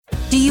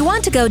Do you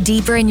want to go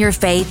deeper in your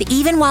faith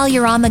even while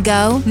you're on the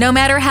go? No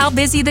matter how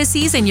busy the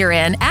season you're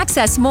in,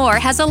 Access More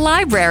has a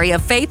library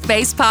of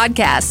faith-based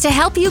podcasts to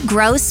help you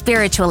grow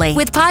spiritually.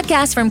 With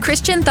podcasts from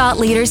Christian thought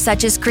leaders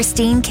such as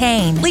Christine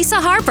Kane, Lisa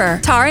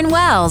Harper, Taryn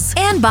Wells,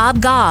 and Bob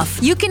Goff.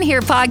 You can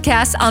hear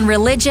podcasts on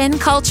religion,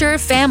 culture,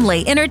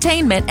 family,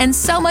 entertainment, and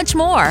so much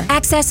more.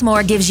 Access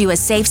More gives you a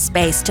safe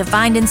space to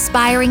find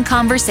inspiring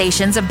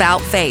conversations about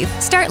faith.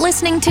 Start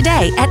listening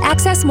today at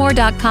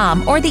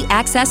accessmore.com or the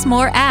Access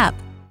More app.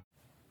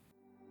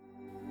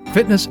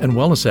 Fitness and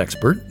wellness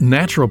expert,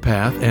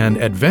 naturopath, and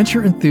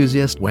adventure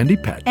enthusiast Wendy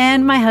Peck.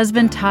 And my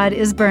husband, Todd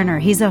Isberner.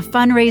 He's a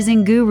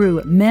fundraising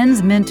guru,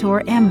 men's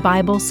mentor, and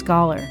Bible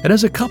scholar. And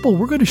as a couple,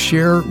 we're going to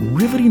share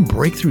riveting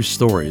breakthrough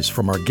stories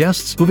from our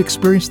guests who've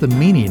experienced the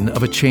meaning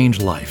of a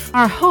changed life.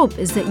 Our hope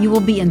is that you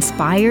will be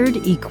inspired,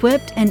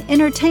 equipped, and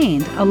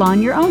entertained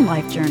along your own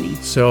life journey.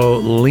 So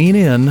lean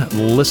in,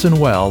 listen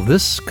well.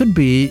 This could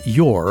be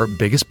your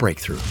biggest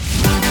breakthrough.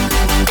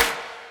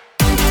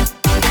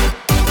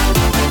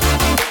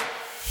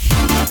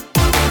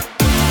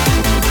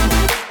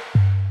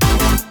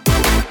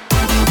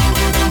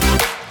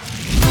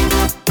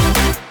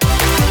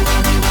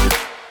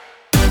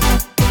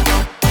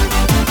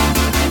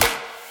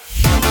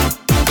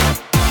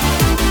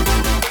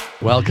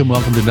 Welcome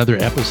to another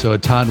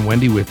episode. Todd and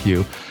Wendy with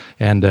you.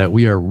 And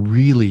we are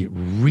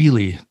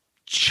really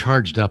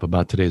charged up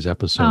about today's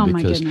episode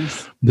because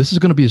this is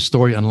going to be a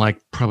story unlike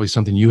probably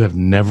something you have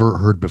never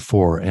heard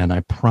before. And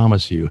I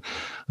promise you,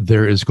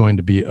 there is going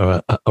to be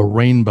a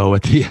rainbow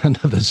at the end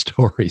of the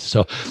story.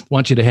 So I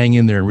want you to hang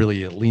in there and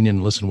really lean in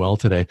and listen well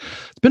today.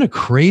 It's been a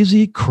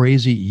crazy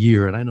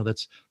year. And I know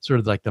that's sort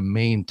of like the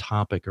main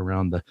topic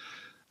around the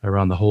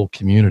whole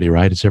community,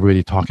 right? It's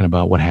everybody talking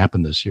about what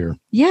happened this year.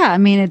 Yeah, I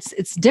mean,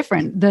 it's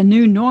different. The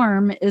new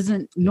norm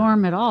isn't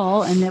norm at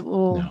all, and it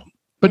will. No.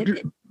 But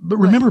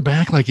remember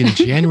back like in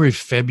January,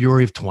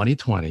 February of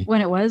 2020,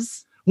 when it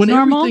was when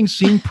normal? Everything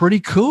seemed pretty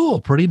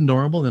cool, pretty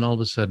normal, then all of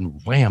a sudden,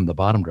 wham, the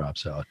bottom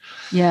drops out.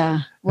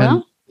 Yeah, well.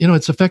 And,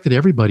 it's affected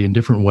everybody in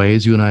different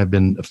ways. You and I have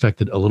been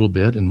affected a little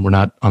bit, and we're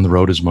not on the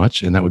road as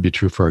much, and that would be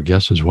true for our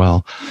guests as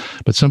well.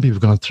 But some people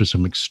have gone through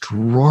some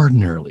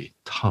extraordinarily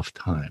tough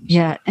times.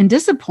 Yeah, and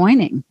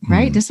disappointing,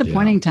 right?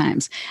 Disappointing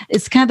times.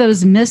 It's kind of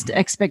those missed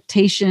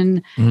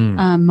expectation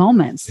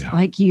moments. Yeah.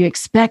 Like you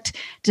expect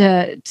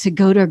to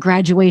go to a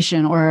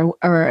graduation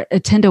or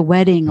attend a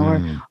wedding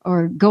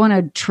or go on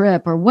a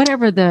trip or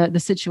whatever the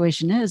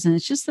situation is. And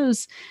it's just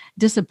those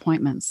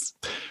disappointments.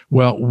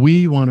 Well,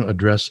 we want to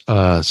address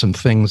some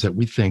things that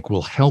we think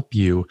will help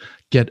you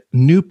get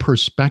new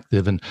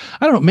perspective. And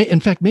I don't know,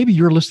 in fact, maybe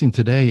you're listening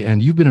today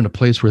and you've been in a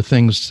place where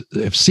things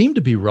have seemed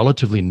to be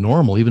relatively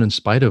normal, even in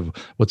spite of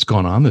what's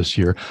gone on this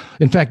year.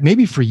 In fact,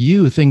 maybe for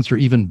you, things are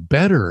even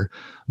better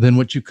than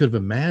what you could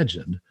have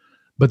imagined.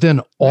 But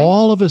then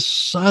all of a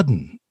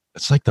sudden,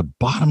 it's like the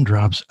bottom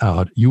drops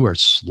out. You are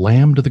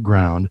slammed to the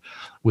ground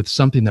with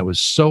something that was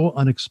so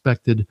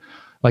unexpected,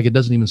 like it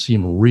doesn't even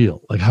seem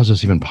real. Like, how's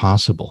this even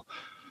possible?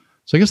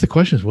 So I guess the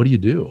question is, what do you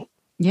do?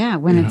 Yeah,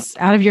 when it's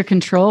out of your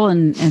control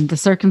and the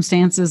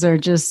circumstances are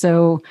just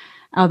so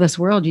out of this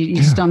world, you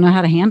just don't know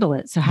how to handle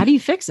it. So how do you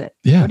fix it?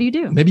 Yeah. What do you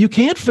do? Maybe you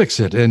can't fix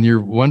it and you're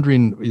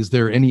wondering, is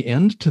there any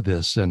end to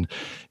this? And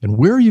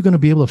where are you going to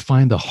be able to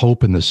find the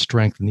hope and the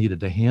strength needed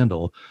to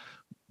handle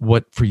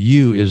what for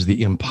you is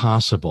the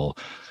impossible?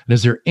 And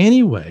is there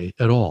any way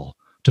at all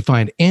to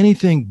find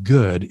anything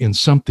good in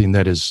something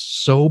that is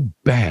so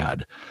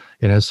bad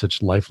and has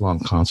such lifelong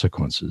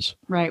consequences?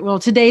 Right. Well,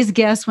 today's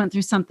guest went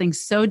through something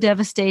so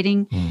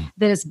devastating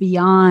that it's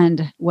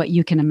beyond what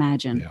you can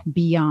imagine,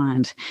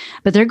 beyond.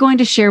 But they're going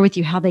to share with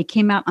you how they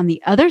came out on the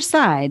other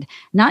side,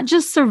 not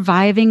just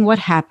surviving what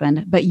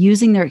happened, but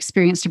using their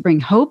experience to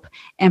bring hope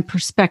and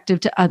perspective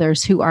to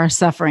others who are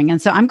suffering.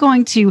 And so I'm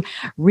going to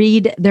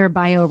read their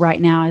bio right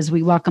now as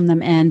we welcome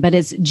them in, but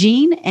it's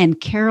Gene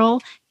and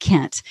Carol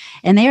Kent,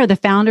 and they are the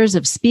founders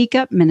of Speak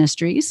Up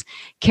Ministries.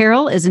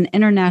 Carol is an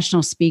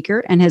international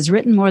speaker and has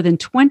written more than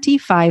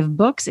 25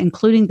 books,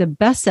 including the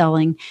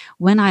best-selling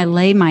When I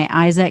Lay My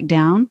Isaac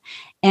Down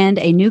and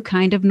A New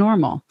Kind of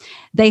Normal.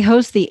 They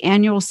host the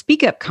annual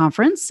Speak Up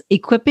Conference,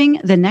 equipping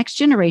the next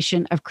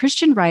generation of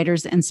Christian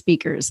writers and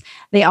speakers.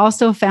 They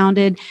also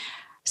founded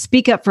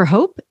Speak Up for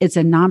Hope. It's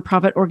a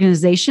nonprofit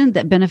organization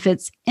that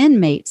benefits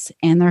inmates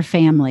and their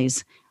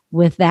families.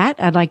 With that,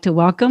 I'd like to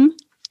welcome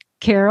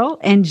Carol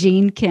and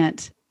Gene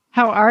Kent.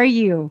 How are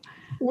you?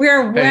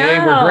 We're well. Hey,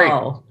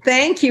 we're great.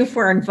 Thank you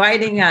for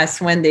inviting us,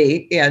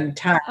 Wendy and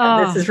Todd.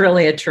 This is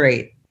really a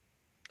treat.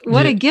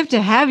 What a gift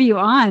to have you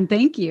on.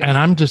 Thank you. And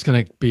I'm just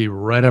going to be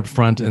right up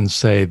front and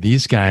say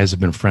these guys have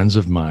been friends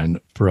of mine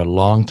for a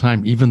long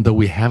time, even though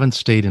we haven't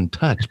stayed in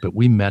touch. But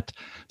we met,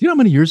 do you know how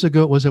many years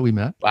ago it was that we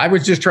met? I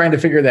was just trying to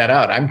figure that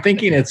out. I'm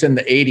thinking it's in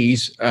the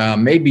 80s,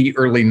 maybe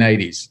early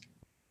 90s.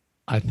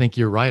 I think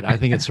you're right. I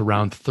think it's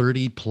around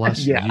 30 plus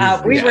years.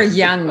 We were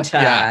young,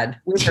 Todd.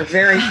 We were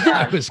very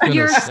young.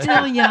 You're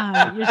still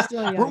young. You're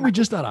still young. Weren't we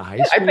just out of high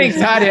school? I think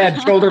Todd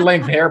had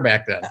shoulder-length hair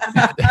back then.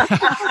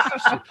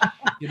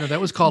 That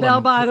was called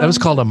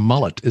a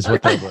mullet, is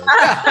what that was.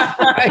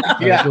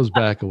 It goes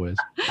back a ways.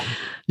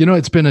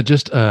 It's been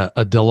just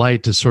a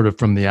delight to sort of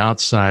from the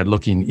outside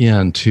looking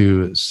in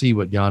to see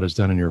what God has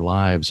done in your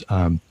lives.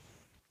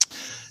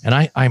 And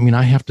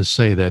I have to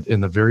say that in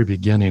the very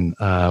beginning,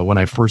 when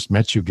I first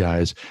met you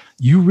guys,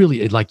 you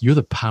really you're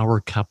the power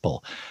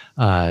couple.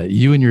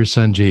 You and your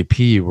son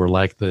JP were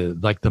like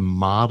the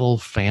model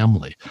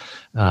family,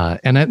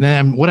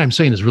 and what I'm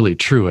saying is really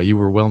true. You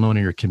were well known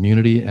in your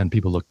community, and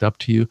people looked up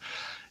to you.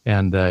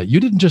 And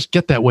you didn't just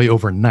get that way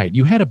overnight.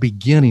 You had a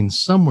beginning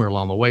somewhere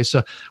along the way.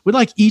 So we'd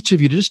like each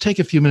of you to just take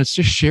a few minutes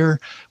to share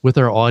with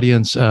our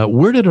audience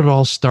where did it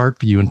all start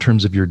for you in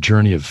terms of your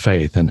journey of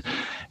faith and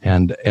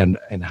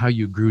how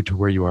you grew to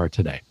where you are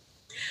today.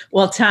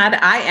 Well, Todd,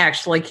 I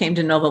actually came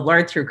to know the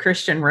Lord through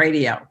Christian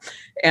radio.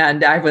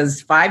 And I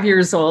was 5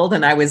 years old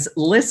and I was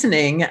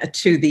listening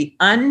to the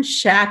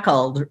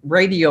Unshackled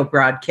radio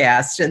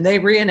broadcast, and they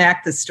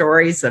reenact the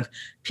stories of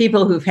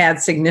people who've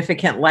had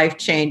significant life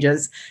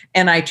changes.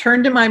 And I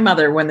turned to my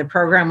mother when the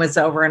program was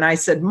over and I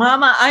said,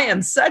 Mama, I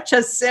am such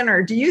a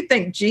sinner. Do you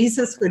think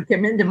Jesus would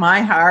come into my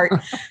heart?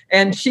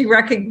 And she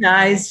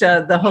recognized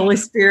the Holy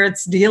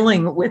Spirit's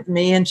dealing with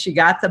me, and she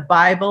got the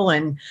Bible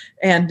and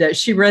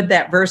she read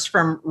that verse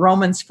from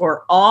Romans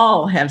 4,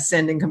 all have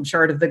sinned and come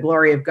short of the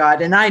glory of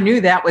God. And I knew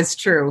that was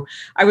true.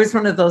 I was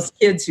one of those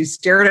kids who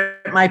stared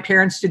at my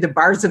parents through the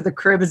bars of the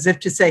crib as if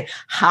to say,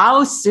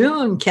 how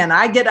soon can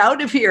I get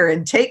out of here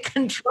and take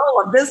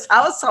control of this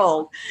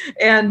household?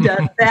 And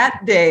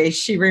that day,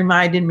 she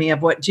reminded me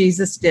of what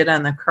Jesus did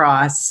on the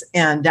cross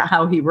and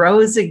how he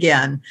rose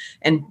again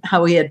and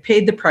how he had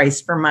paid the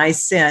price for my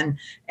sin.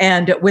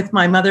 And with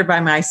my mother by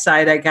my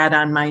side, I got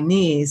on my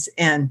knees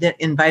and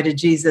invited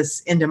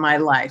Jesus into my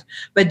life.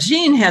 But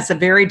Jean has a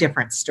very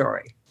different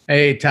story.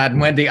 Hey, Todd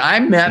and Wendy, I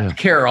met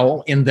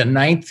Carol in the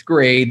 9th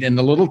grade in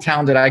the little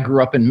town that I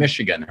grew up in,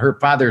 Michigan. Her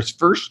father's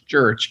first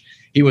church,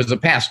 he was a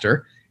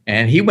pastor,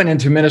 and he went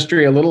into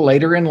ministry a little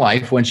later in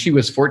life when she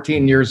was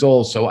 14 years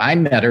old. So I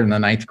met her in the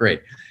 9th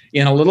grade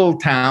in a little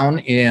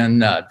town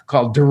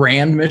called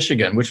Durand,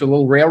 Michigan, which is a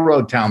little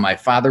railroad town. My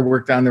father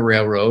worked on the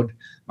railroad.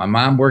 My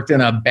mom worked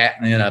in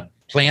a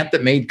plant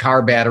that made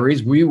car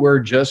batteries. We were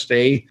just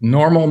a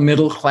normal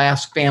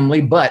middle-class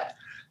family, but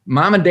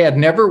Mom and Dad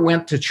never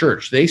went to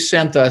church. They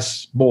sent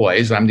us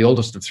boys, I'm the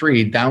oldest of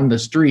 3, down the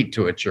street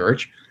to a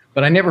church,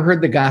 but I never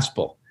heard the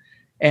gospel.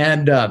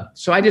 And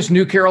so I just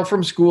knew Carol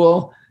from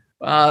school.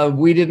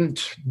 We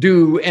didn't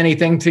do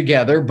anything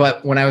together,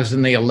 but when I was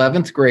in the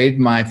 11th grade,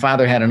 my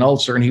father had an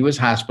ulcer and he was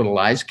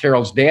hospitalized.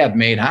 Carol's dad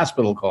made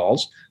hospital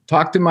calls,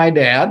 talked to my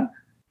dad,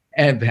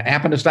 and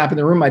happened to stop in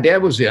the room my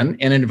dad was in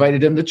and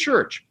invited him to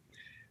church.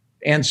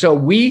 And so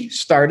we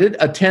started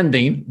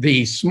attending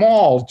the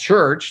small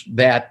church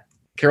that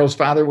Carol's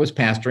father was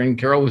pastoring.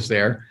 Carol was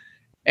there,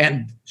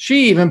 and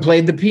she even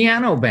played the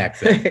piano back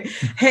then.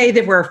 Hey,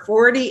 there were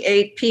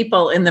 48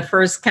 people in the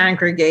first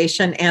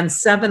congregation, and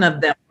 7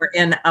 of them were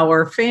in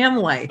our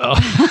family.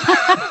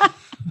 Oh.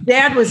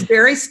 Dad was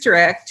very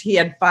strict. He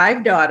had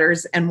 5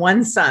 daughters and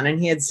 1 son, and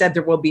he had said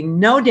there will be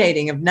no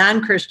dating of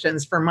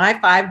non-Christians for my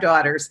 5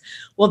 daughters.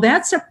 Well,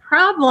 that's a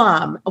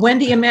problem.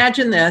 Wendy,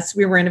 imagine this.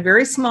 We were in a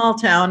very small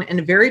town in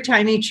a very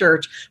tiny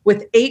church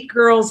with 8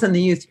 girls in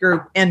the youth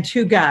group and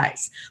 2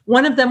 guys.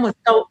 One of them was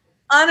so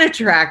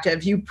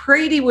unattractive, you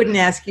prayed he wouldn't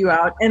ask you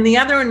out. And the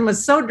other one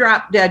was so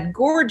drop dead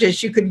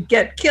gorgeous, you could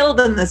get killed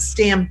in the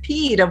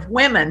stampede of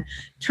women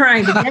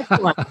trying to get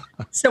to him.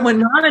 So when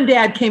Mom and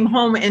Dad came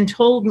home and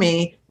told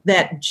me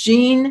that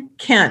Jean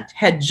Kent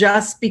had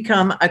just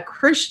become a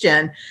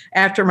Christian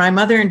after my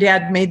mother and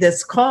dad made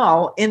this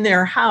call in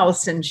their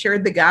house and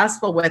shared the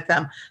gospel with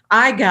them,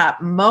 I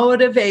got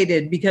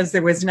motivated because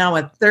there was now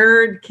a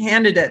 3rd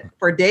candidate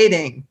for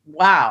dating.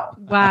 Wow.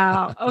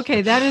 Wow.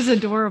 Okay. That is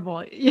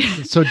adorable.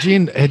 So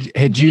Jean,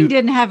 had Jean you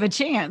didn't have a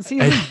chance.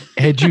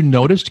 had you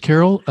noticed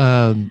Carol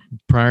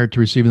prior to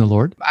receiving the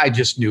Lord? I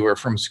just knew her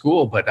from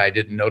school, but I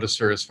didn't notice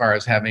her as far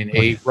as having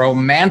a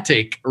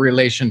romantic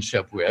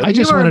relationship with. I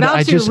just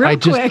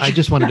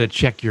wanted to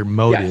check your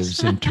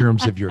motives in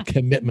terms of your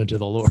commitment to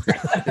the Lord.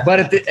 But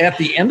at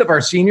the end of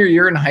our senior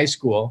year in high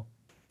school,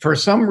 for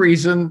some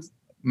reason,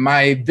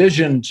 my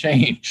vision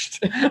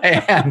changed,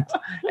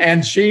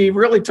 and she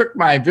really took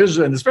my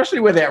vision, especially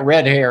with that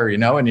red hair,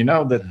 and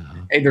that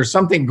hey, there's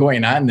something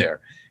going on there.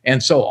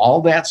 And so all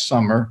that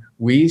summer,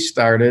 we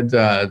started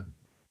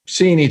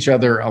seeing each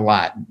other a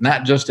lot,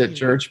 not just at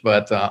church,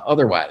 but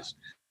otherwise.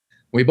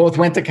 We both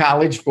went to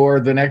college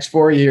for the next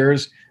 4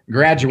 years,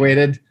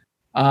 graduated.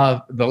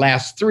 The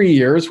last 3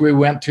 years, we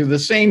went to the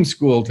same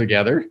school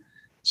together.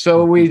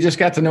 So we just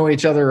got to know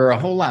each other a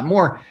whole lot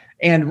more.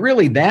 And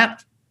really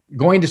that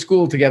going to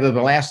school together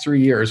the last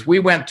 3 years, we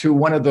went to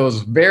one of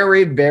those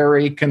very,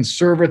 very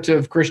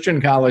conservative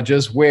Christian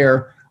colleges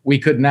where we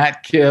could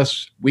not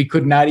kiss, we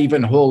could not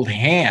even hold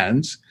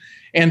hands.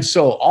 And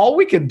so all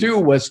we could do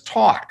was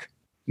talk.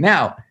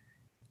 Now,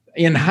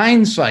 in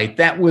hindsight,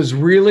 that was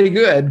really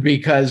good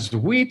because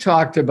we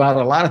talked about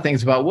a lot of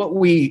things about what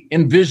we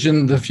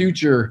envisioned the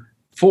future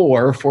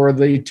for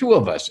the two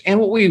of us and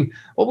what we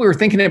were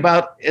thinking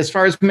about as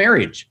far as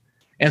marriage.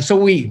 And so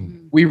we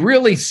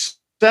really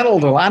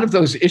settled a lot of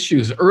those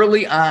issues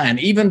early on,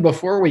 even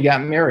before we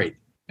got married.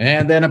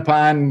 And then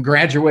upon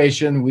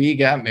graduation, we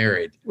got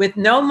married. With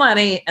no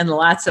money and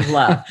lots of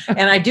love.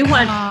 And I do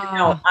want you to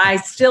know, I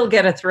still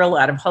get a thrill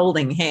out of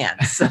holding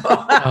hands. So.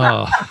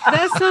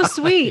 That's so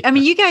sweet. I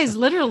mean, you guys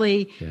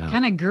literally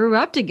kind of grew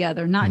up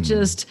together, not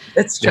just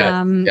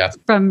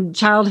from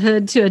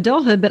childhood to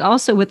adulthood, but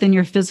also within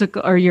your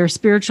physical or your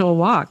spiritual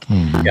walk.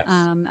 Yes.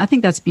 I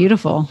think that's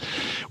beautiful.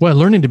 Well,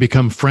 learning to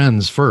become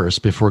friends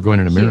first before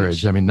going into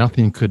marriage. I mean,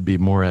 nothing could be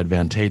more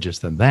advantageous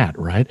than that,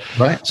 right?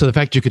 Right. So the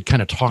fact you could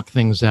kind of talk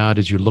things out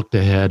as you looked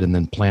ahead and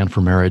then plan for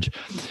marriage.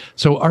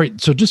 So, all right.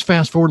 So just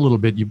fast forward a little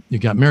bit. You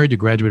got married, you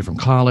graduated from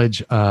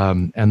college.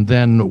 And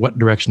then what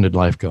direction did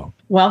life go?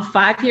 Well,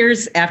 5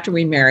 years after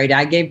we married,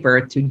 I gave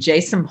birth to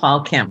Jason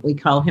Paul Kemp. We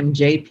call him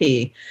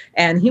JP.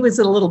 And he was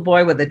a little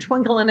boy with a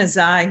twinkle in his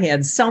eye. He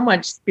had so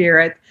much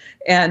spirit.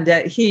 And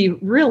he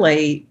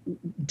really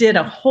did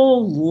a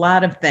whole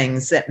lot of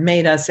things that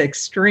made us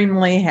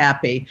extremely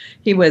happy.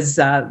 He was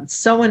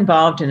so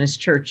involved in his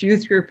church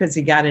youth group as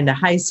he got into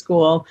high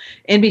school.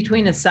 In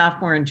between his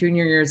sophomore and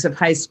junior years of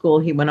high school,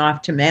 he went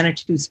off to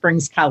Manitou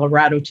Springs,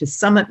 Colorado to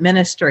Summit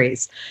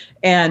Ministries.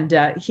 And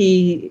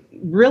he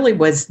really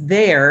was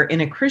there in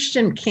a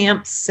Christian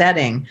camp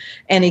setting.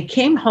 And he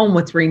came home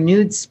with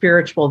renewed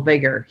spiritual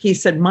vigor. He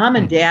said, Mom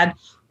and Dad,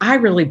 I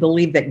really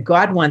believe that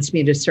God wants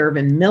me to serve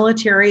in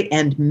military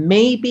and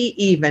maybe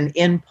even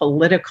in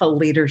political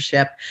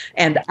leadership.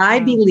 And I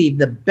believe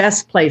the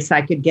best place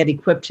I could get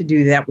equipped to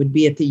do that would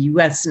be at the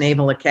U.S.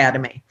 Naval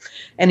Academy.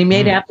 And he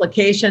made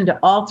application to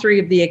all three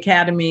of the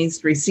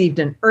academies, received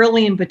an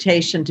early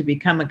invitation to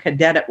become a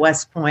cadet at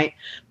West Point.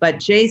 But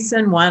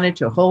Jason wanted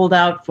to hold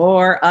out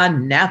for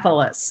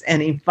Annapolis.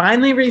 And he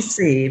finally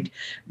received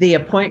the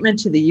appointment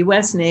to the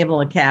U.S.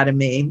 Naval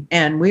Academy.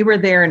 And we were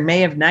there in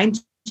May of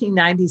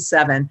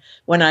 1997,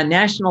 when on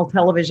national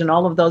television,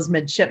 all of those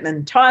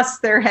midshipmen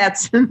tossed their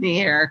hats in the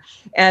air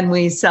and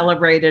we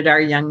celebrated our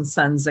young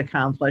son's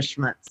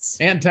accomplishments.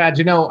 And Todd,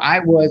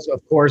 I was,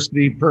 of course,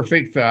 the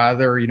perfect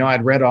father.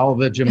 I'd read all of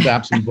the Jim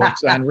Dobson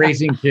books on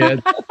raising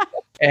kids.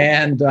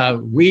 And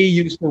we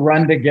used to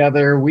run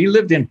together. We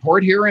lived in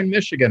Port Huron,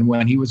 Michigan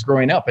when he was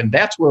growing up. And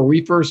that's where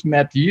we first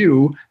met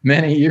you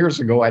many years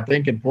ago, I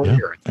think, in Port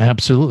Huron.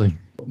 Absolutely.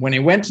 When he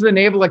went to the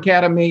Naval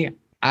Academy,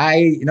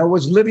 I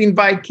was living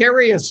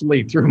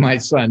vicariously through my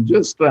son,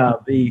 just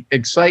the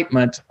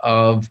excitement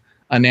of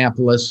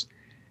Annapolis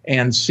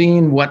and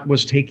seeing what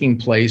was taking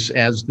place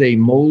as they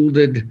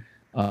molded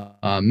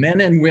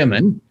men and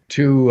women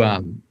to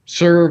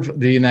serve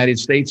the United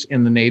States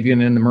in the Navy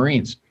and in the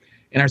Marines.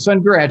 And our son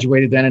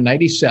graduated then in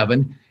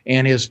 97,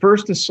 and his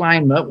first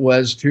assignment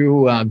was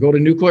to go to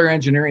nuclear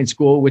engineering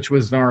school, which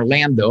was in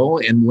Orlando.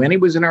 And when he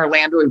was in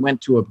Orlando, he went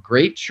to a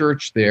great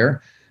church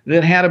there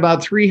that had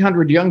about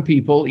 300 young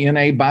people in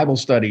a Bible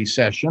study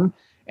session.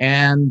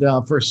 And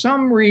for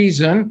some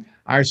reason,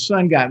 our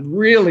son got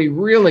really,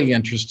 really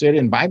interested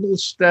in Bible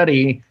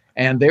study,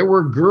 and there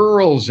were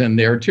girls in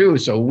there too.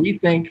 So we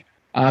think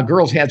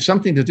girls had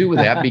something to do with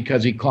that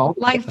because he called.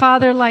 Like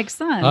father, like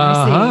son.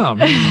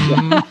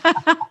 I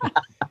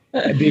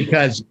see.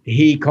 Because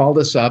he called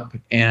us up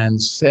and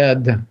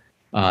said,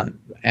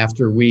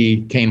 after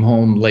we came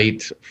home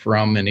late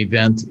from an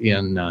event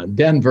in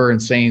Denver, and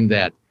saying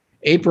that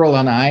April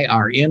and I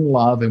are in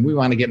love and we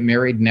want to get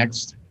married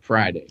next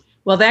Friday.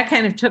 Well, that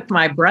kind of took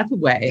my breath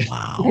away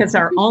because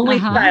our only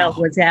child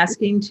was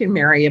asking to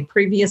marry a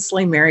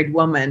previously married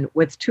woman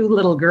with two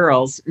little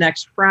girls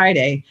next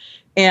Friday.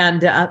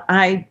 And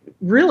I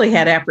really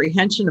had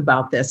apprehension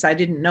about this. I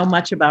didn't know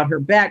much about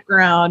her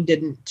background,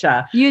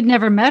 You'd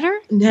never met her?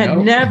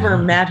 Never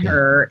met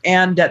her.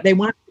 And they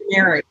wanted to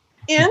marry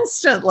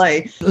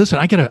instantly. Listen,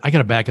 I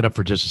gotta back it up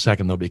for just a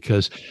second though,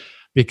 because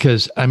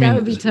I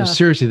mean,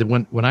 seriously,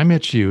 when I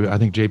met you, I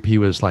think JP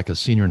was like a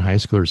senior in high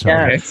school or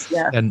something.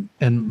 Yes.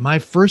 And my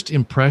first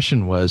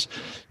impression was,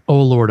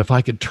 oh Lord, if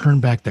I could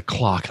turn back the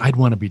clock, I'd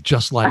want to be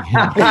just like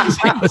him. He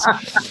was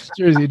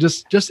seriously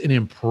just an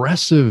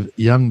impressive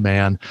young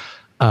man.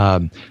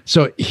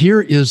 So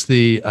here is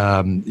the,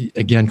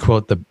 again,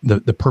 quote,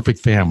 the perfect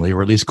family,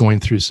 or at least going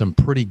through some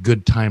pretty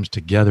good times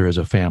together as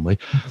a family.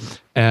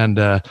 And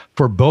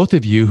for both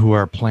of you who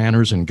are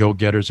planners and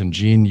go-getters, and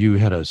Gene, you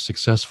had a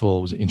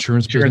successful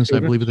insurance business, I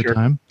believe, at the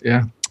time.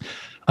 Yeah.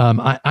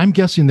 I'm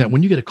guessing that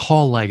when you get a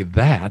call like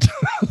that,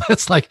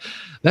 that's like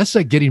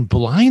getting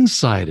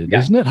blindsided,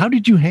 isn't it? How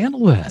did you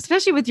handle that?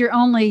 Especially with your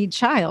only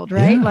child,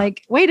 right? Yeah.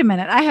 Like, wait a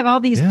minute, I have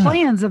all these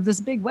plans of this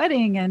big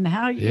wedding and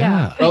how,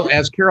 Well,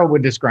 as Carol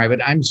would describe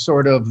it, I'm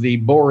sort of the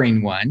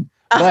boring one.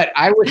 But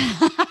I would.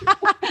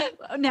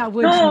 Now,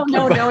 would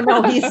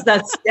No. He's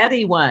the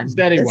steady one.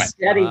 Steady one.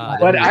 Steady one.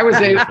 But I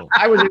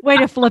was way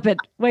to flip it.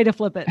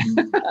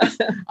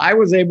 I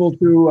was able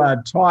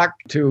to talk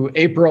to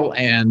April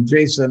and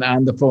Jason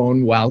on the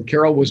phone while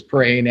Carol was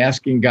praying,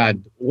 asking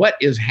God, what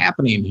is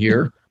happening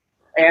here?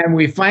 And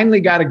we finally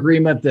got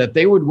agreement that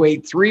they would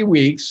wait 3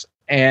 weeks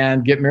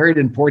and get married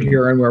in Port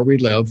Huron, where we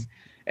live.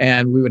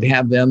 And we would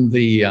have then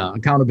the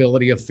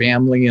accountability of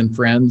family and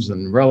friends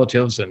and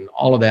relatives and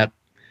all of that.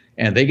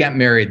 And they got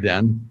married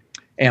then.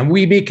 And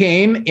we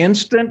became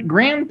instant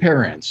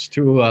grandparents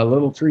to a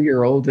little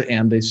 3-year-old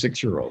and a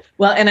 6-year-old.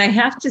 Well, and I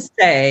have to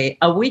say,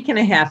 a week and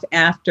a half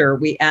after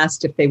we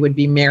asked if they would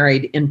be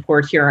married in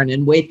Port Huron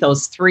and wait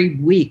those 3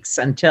 weeks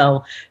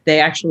until they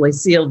actually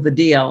sealed the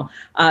deal,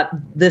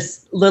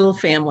 this little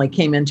family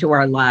came into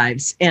our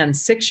lives. And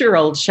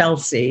 6-year-old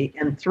Chelsea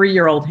and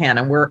 3-year-old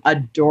Hannah were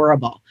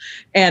adorable.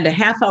 And a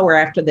half hour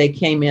after they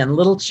came in,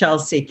 little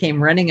Chelsea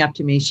came running up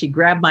to me. She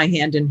grabbed my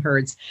hand in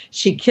hers.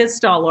 She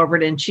kissed all over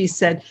it and she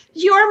said,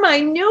 "You're my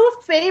new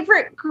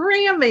favorite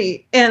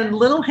Grammy." And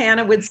little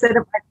Hannah would sit at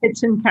my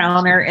kitchen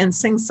counter and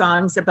sing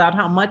songs about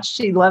how much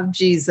she loved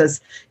Jesus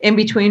in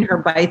between her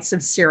bites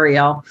of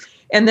cereal.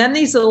 And then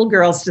these little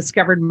girls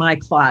discovered my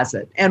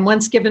closet. And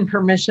once given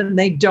permission,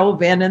 they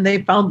dove in and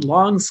they found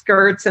long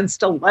skirts and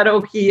stiletto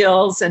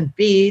heels and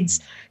beads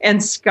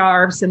and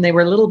scarves. And they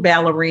were little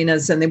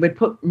ballerinas and they would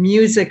put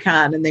music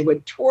on and they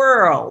would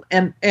twirl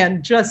and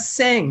just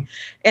sing.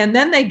 And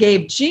then they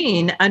gave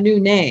Gene a new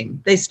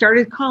name. They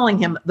started calling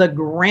him the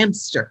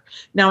Gramster.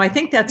 Now, I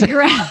think that's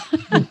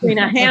between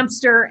a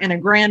hamster and a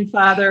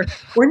grandfather.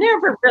 We're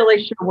never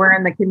really sure where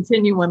in the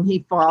continuum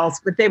he falls,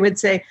 but they would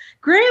say,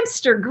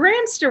 "Gramster,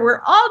 Gramster,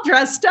 we're all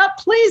dressed up.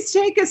 Please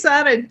take us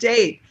on a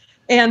date."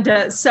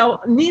 And so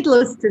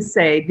needless to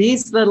say,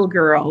 these little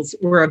girls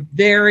were a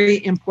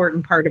very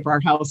important part of our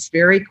house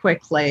very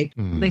quickly.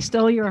 They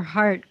stole your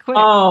heart quick.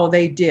 Oh,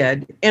 they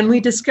did. And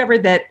we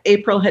discovered that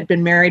April had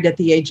been married at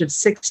the age of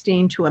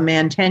 16 to a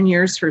man 10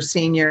 years her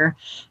senior,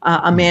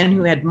 a man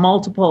who had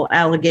multiple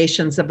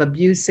allegations of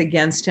abuse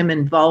against him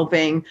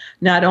involving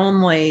not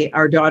only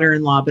our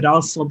daughter-in-law, but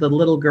also the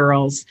little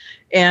girls.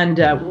 And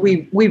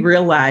we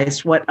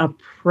realized what a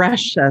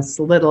precious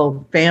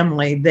little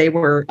family they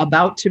were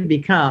about to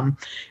become.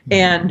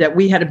 And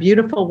we had a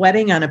beautiful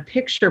wedding on a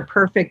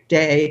picture-perfect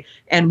day.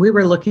 And we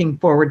were looking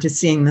forward to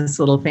seeing this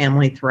little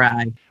family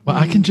thrive. Well,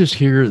 I can just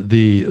hear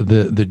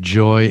the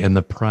joy and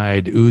the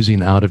pride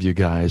oozing out of you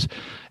guys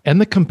and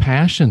the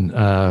compassion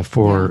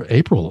for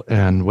April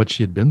and what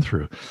she had been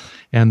through.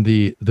 And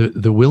the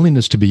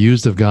willingness to be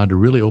used of God to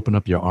really open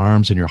up your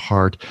arms and your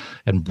heart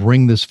and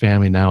bring this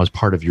family now as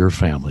part of your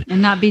family.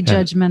 And not be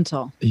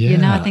judgmental.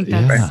 I think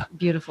that's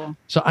beautiful.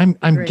 So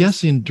I'm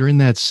guessing during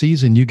that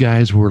season, you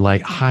guys were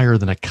like higher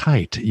than a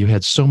kite. You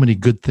had so many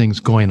good things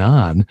going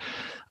on.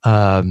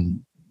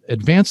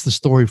 Advance the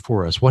story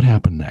for us. What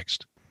happened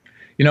next?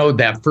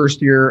 That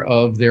first year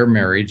of their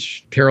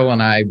marriage, Carol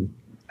and I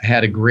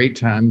had a great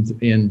time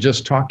in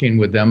just talking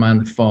with them on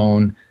the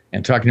phone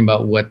and talking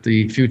about what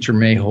the future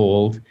may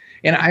hold.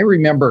 And I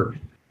remember,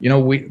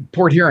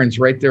 Port Huron's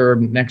right there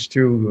next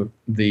to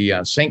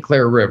the St.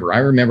 Clair River. I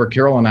remember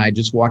Carol and I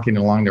just walking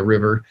along the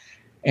river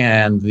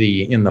and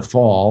in the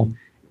fall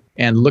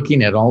and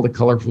looking at all the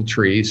colorful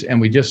trees.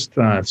 And we just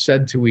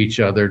said to each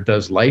other,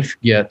 does life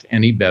get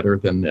any better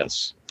than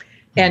this?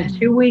 And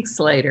 2 weeks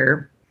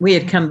later, we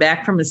had come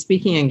back from a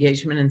speaking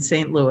engagement in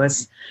St.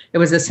 Louis. It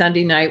was a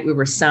Sunday night. We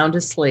were sound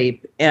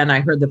asleep and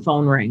I heard the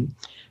phone ring.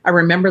 I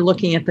remember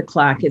looking at the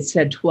clock. It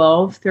said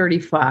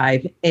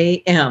 12:35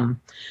 a.m.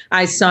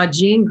 I saw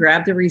Gene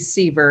grab the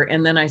receiver,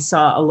 and then I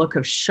saw a look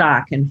of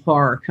shock and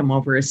horror come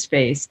over his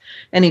face.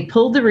 And he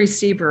pulled the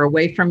receiver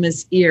away from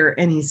his ear,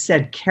 and he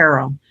said,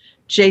 "Carol,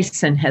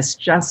 Jason has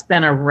just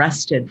been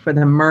arrested for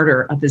the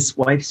murder of his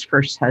wife's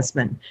first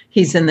husband.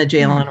 He's in the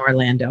jail in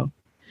Orlando."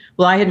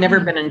 Well, I had never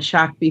been in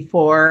shock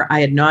before. I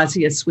had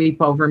nausea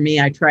sweep over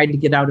me. I tried to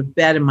get out of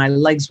bed and my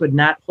legs would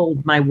not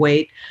hold my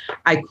weight.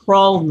 I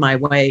crawled my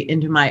way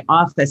into my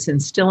office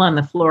and still on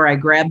the floor, I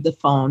grabbed the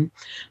phone.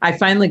 I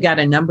finally got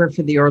a number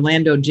for the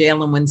Orlando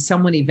jail. And when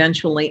someone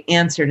eventually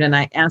answered and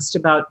I asked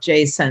about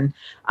Jason,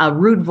 a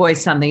rude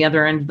voice on the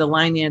other end of the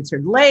line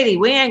answered, "Lady,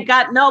 we ain't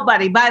got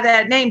nobody by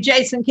that name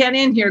Jason Kent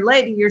in here.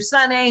 Lady, your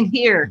son ain't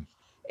here."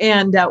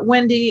 And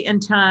Wendy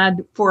and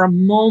Todd, for a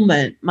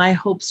moment, my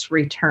hopes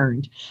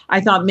returned.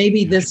 I thought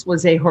maybe this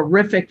was a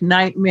horrific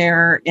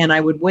nightmare and I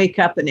would wake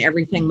up and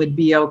everything would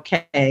be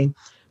okay.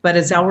 But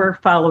as hour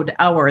followed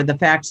hour, the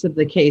facts of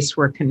the case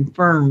were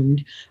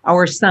confirmed.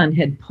 Our son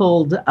had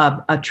pulled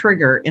a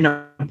trigger in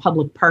a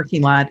public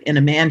parking lot and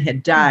a man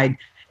had died.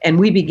 And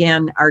we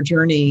began our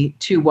journey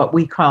to what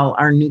we call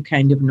our new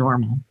kind of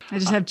normal. I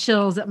just have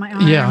chills at my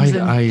arms. Yeah,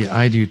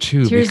 I do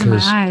too. Tears in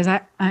my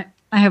eyes.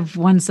 I have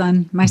one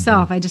son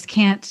myself. Mm-hmm. I just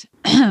can't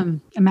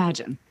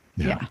imagine.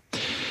 Yeah.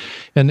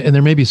 And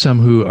there may be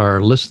some who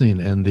are listening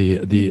and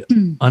the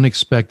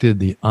unexpected,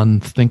 the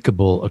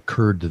unthinkable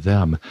occurred to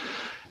them.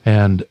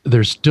 and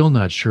they're still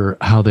not sure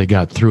how they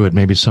got through it.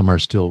 Maybe some are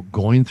still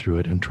going through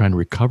it and trying to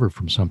recover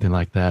from something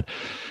like that.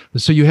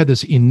 So you had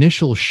this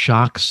initial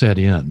shock set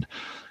in,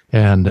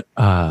 and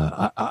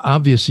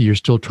obviously you're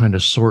still trying to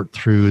sort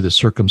through the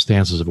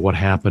circumstances of what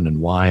happened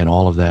and why and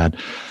all of that.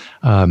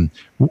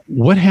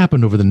 What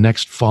happened over the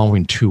next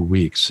following 2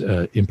 weeks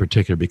in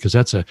particular? Because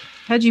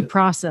how'd you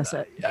process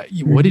it?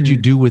 What did you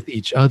do with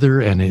each other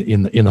and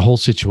in the whole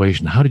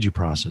situation? How did you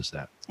process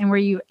that? And were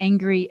you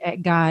angry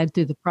at God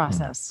through the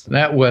process?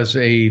 That was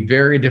a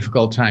very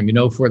difficult time.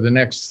 For the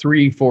next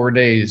 3-4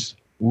 days,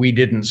 we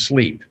didn't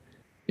sleep.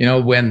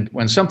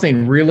 When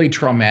something really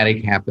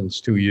traumatic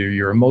happens to you,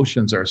 your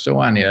emotions are so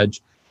on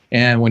edge.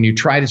 And when you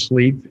try to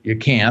sleep, you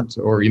can't,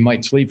 or you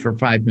might sleep for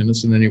 5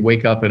 minutes and then you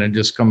wake up and it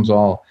just comes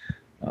all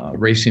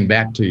racing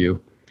back to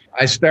you.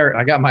 I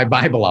got my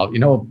Bible out.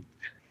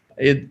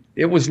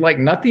 It was like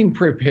nothing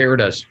prepared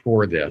us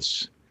for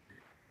this.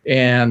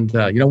 And,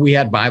 we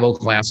had Bible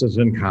classes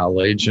in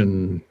college,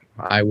 and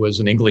I was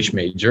an English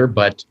major,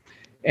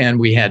 and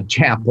we had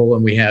chapel,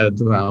 and we had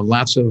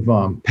lots of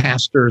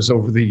pastors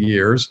over the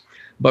years,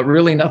 but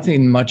really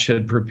nothing much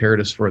had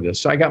prepared us for this.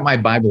 So I got my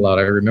Bible out.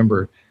 I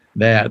remember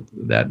that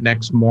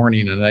next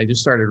morning, and I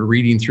just started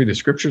reading through the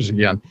scriptures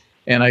again,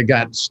 and I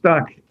got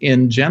stuck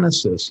in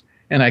Genesis.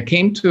 And I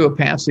came to a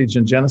passage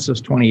in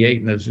Genesis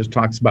 28, and it just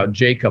talks about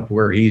Jacob,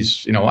 where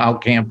he's,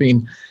 out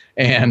camping,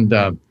 and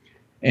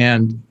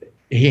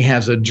he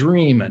has a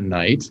dream at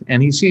night,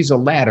 and he sees a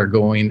ladder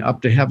going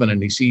up to heaven,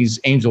 and he sees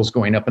angels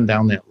going up and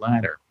down that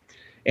ladder.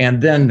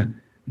 And then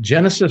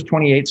Genesis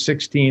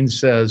 28:16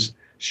 says,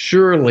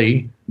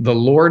 "Surely the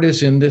Lord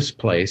is in this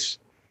place,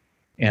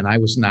 and I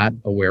was not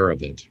aware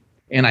of it."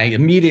 And I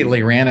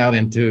immediately ran out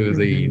into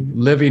the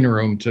living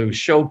room to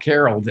show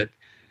Carol that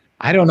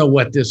I don't know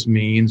what this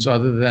means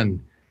other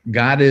than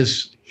God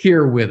is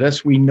here with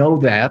us. We know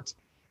that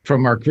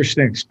from our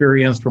Christian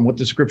experience, from what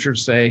the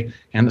scriptures say,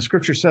 and the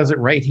scripture says it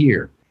right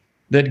here,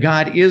 that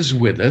God is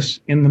with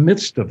us in the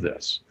midst of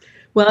this.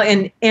 Well,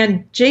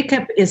 and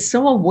Jacob is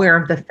so aware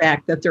of the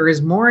fact that there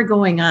is more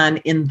going on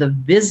in the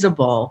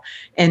visible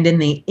and in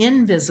the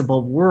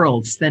invisible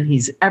worlds than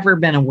he's ever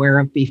been aware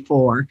of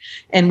before.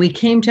 And we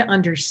came to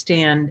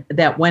understand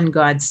that when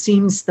God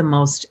seems the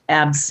most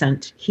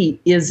absent, he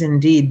is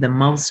indeed the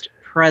most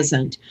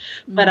present.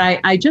 But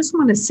I just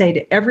want to say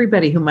to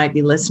everybody who might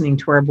be listening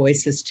to our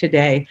voices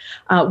today,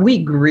 we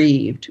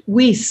grieved,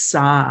 we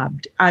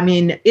sobbed. I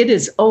mean, it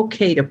is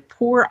okay to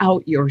pour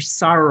out your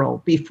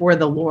sorrow before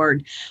the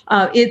Lord.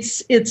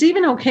 It's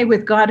even okay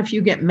with God if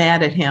you get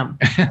mad at him.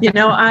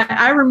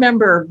 I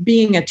remember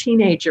being a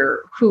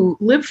teenager who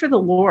lived for the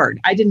Lord.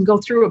 I didn't go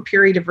through a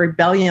period of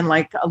rebellion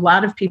like a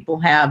lot of people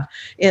have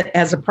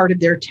as a part of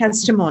their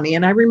testimony.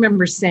 And I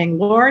remember saying,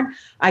 Lord,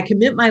 I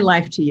commit my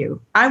life to you.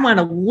 I want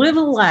to live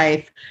a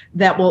life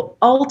that will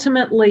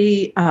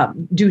ultimately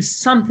do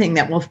something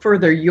that will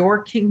further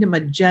your kingdom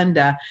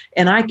agenda.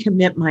 And I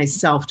commit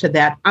myself to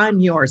that. I'm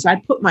yours. I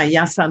put my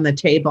yes on the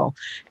table,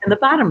 and the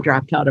bottom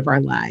dropped out of our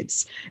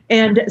lives.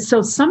 And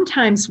so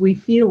sometimes we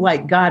feel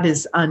like God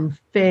is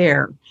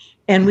unfair,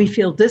 and we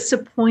feel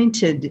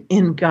disappointed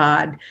in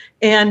God.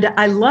 And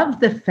I love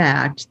the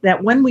fact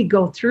that when we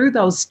go through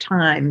those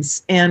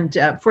times, and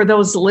for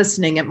those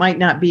listening, it might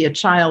not be a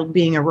child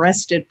being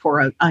arrested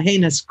for a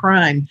heinous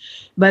crime,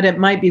 but it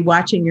might be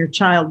watching your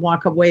child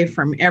walk away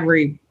from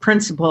every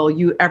principle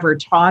you ever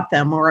taught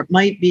them, or it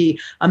might be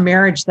a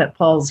marriage that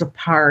falls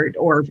apart,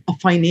 or a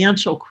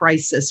financial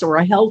crisis, or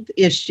a health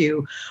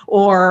issue,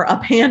 or a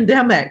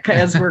pandemic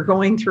as we're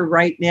going through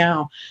right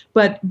now.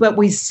 But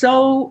we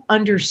so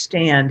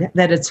understand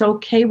that it's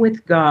okay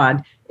with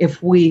God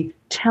if we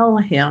tell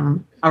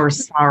him our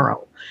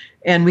sorrow.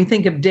 And we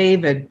think of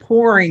David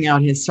pouring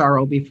out his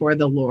sorrow before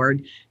the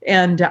Lord.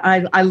 And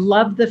I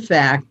love the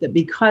fact that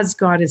because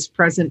God is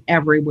present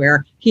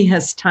everywhere, he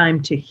has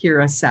time to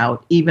hear us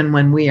out, even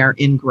when we are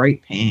in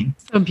great pain.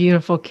 So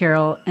beautiful,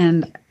 Carol.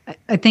 And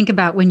I think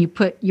about when you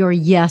put your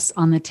yes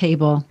on the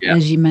table,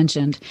 as you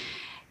mentioned,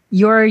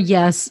 your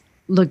yes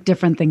looked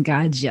different than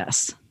God's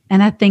yes.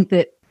 And I think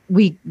that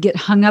we get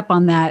hung up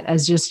on that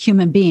as just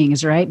human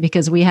beings, right?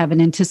 Because we have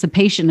an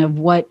anticipation of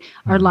what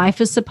our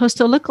life is supposed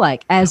to look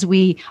like as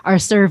we are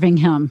serving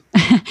him.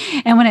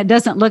 And when it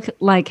doesn't look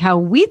like how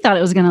we thought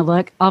it was going to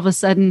look, all of a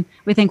sudden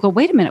we think, well,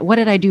 wait a minute, what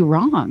did I do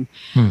wrong?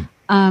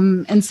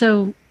 And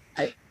so,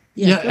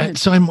 you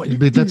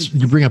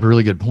bring up a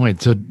really good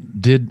point. So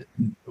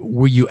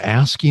were you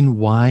asking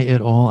why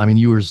at all? I mean,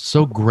 you were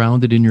so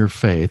grounded in your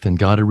faith, and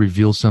God had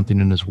revealed something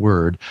in his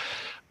word.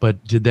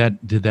 But did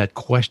that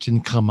question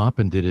come up,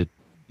 and did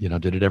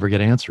it ever get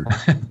answered?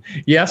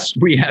 Yes,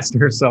 we asked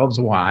ourselves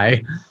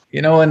why.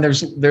 And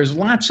there's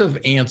lots of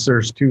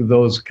answers to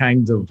those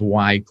kinds of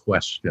why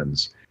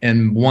questions.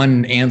 And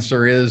one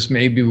answer is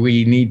maybe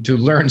we need to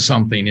learn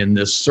something in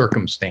this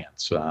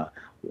circumstance.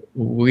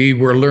 We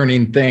were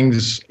learning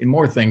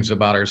more things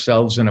about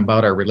ourselves and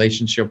about our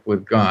relationship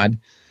with God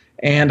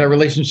and our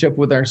relationship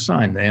with our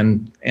son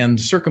and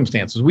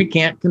circumstances. We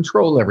can't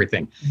control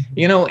everything,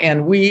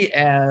 and we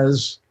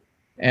as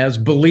as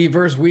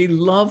believers, we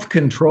love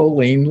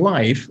controlling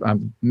life.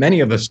 Many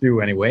of us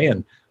do anyway.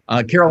 And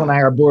Carol and I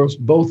are both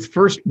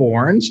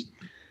firstborns.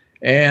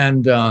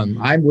 And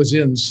I was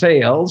in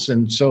sales.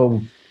 And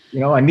so,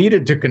 I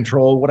needed to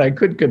control what I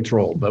could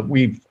control. But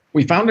we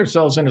found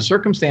ourselves in a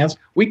circumstance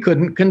we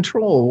couldn't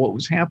control what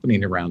was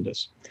happening around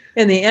us.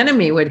 And the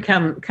enemy would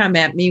come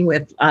at me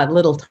with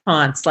little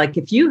taunts, like,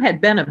 if you had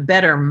been a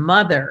better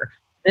mother,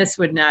 this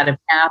would not have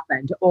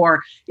happened.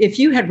 Or if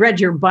you had read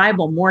your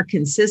Bible more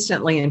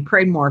consistently and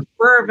prayed more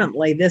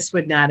fervently, this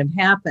would not have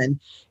happened.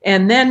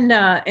 And then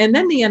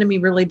the enemy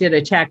really did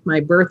attack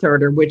my birth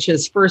order, which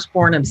is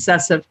firstborn,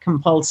 obsessive,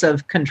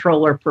 compulsive,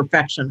 controller,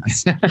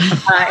 perfectionist.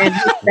 And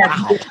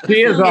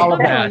he is all of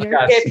that.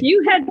 If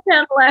you had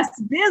been less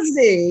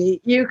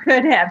busy, you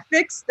could have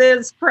fixed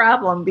this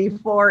problem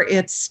before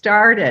it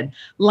started.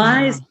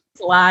 Lies.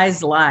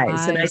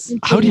 And I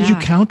think how did you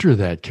counter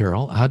that,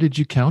 Carol? How did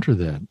you counter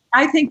that?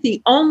 I think the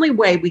only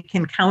way we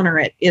can counter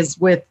it is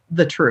with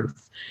the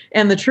truth.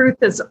 And the truth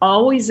is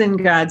always in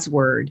God's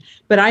word.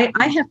 But I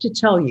have to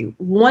tell you,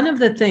 one of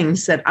the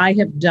things that I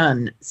have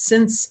done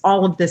since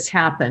all of this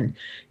happened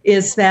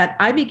is that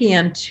I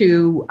began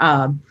to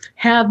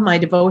have my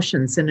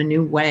devotions in a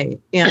new way.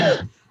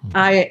 And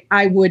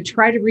I would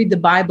try to read the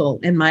Bible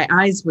and my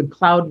eyes would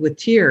cloud with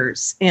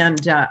tears.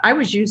 And I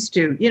was used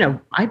to,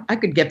 I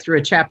could get through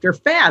a chapter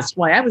fast.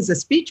 Why, I was a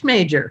speech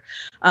major.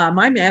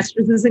 My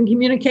master's is in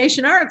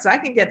communication arts. I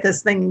can get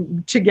this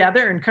thing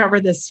together and cover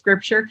this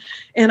scripture.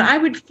 And I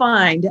would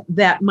find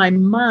that my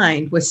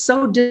mind was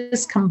so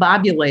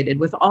discombobulated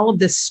with all of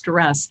this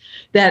stress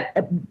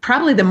that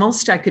probably the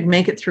most I could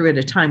make it through at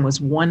a time was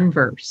one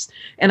verse.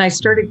 And I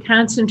started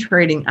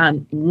concentrating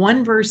on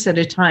one verse at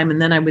a time.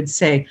 And then I would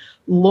say,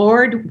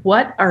 Lord,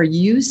 what are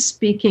you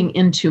speaking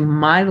into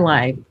my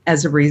life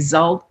as a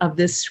result of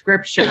this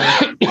scripture?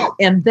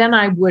 And then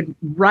I would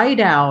write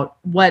out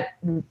what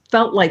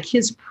felt like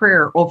his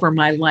prayer over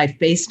my life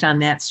based on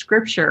that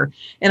scripture.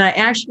 And I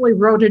actually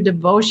wrote a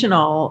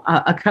devotional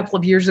a couple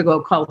of years ago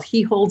called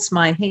He Holds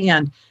My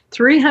Hand,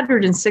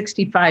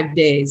 365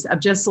 days of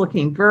just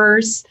looking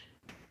verse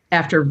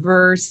after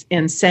verse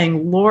and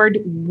saying, Lord,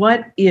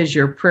 what is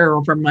your prayer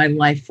over my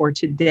life for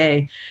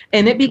today?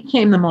 And it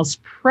became the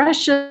most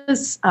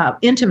precious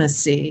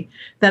intimacy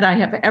that I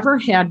have ever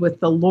had with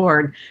the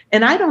Lord.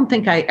 And I don't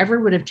think I ever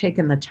would have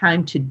taken the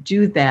time to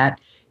do that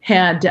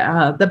had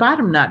the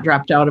bottom not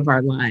dropped out of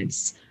our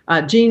lives.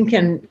 Jean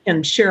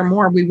can share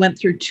more. We went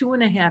through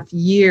 2.5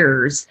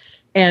 years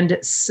and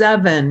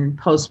 7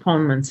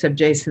 postponements of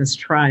Jason's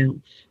trial.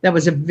 That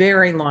was a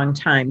very long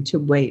time to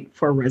wait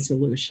for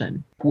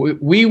resolution.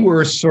 We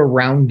were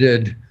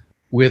surrounded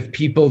with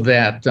people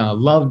that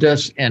loved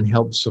us and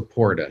helped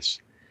support us.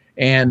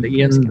 And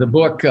in the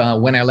book,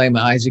 When I Lay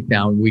My Isaac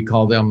Down, we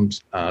call them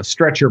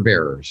stretcher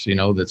bearers,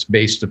 that's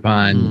based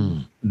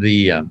upon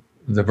the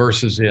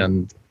verses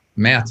in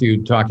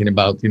Matthew talking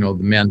about, the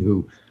men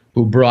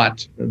who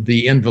brought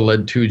the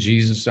invalid to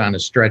Jesus on a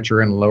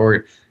stretcher and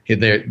lowered.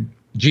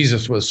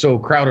 Jesus was so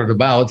crowded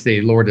about,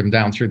 they lowered him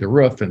down through the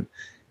roof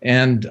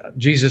and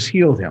Jesus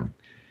healed him.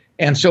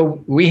 And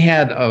so we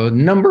had a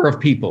number of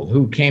people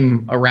who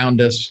came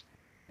around us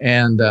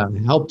and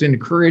helped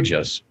encourage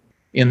us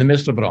in the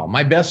midst of it all.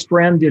 My best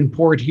friend in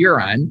Port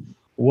Huron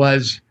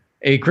was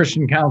a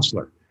Christian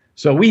counselor.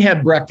 So we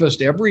had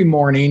breakfast every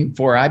morning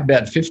for, I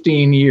bet,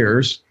 15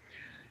 years,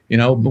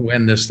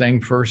 when this thing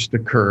first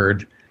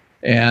occurred.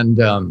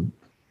 And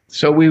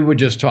so we would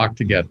just talk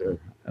together.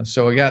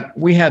 So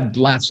we had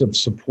lots of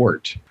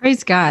support.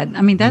 Praise God.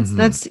 I mean,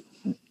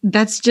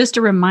 that's just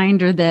a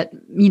reminder that,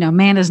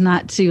 man is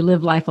not to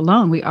live life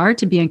alone. We are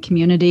to be in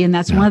community. And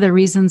that's one of the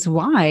reasons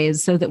why,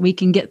 is so that we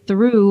can get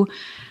through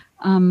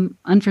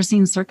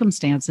unforeseen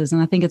circumstances.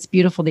 And I think it's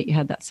beautiful that you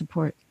had that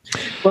support.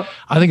 Well,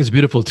 I think it's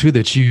beautiful too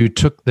that you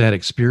took that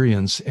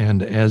experience,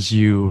 and as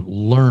you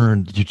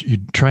learned, you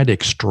tried to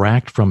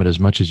extract from it as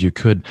much as you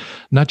could,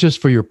 not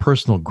just for your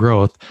personal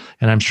growth.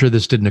 And I'm sure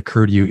this didn't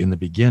occur to you in the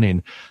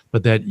beginning,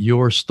 but that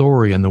your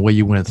story and the way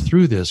you went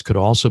through this could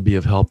also be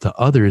of help to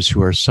others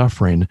who are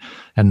suffering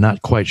and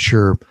not quite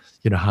sure,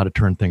 how to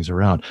turn things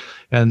around.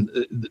 And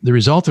the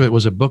result of it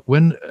was a book.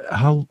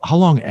 How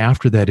long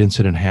after that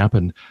incident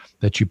happened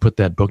that you put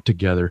that book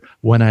together,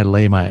 When I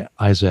Lay My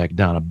Isaac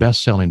Down, a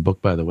best-selling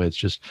book, by the way? It's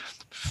just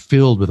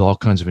filled with all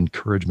kinds of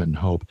encouragement and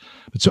hope.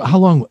 But so how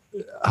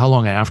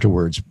long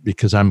afterwards?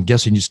 Because I'm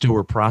guessing you still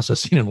were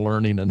processing and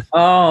learning.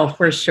 Oh,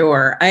 for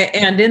sure.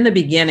 And in the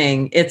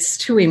beginning, it's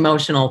too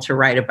emotional to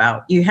write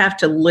about. You have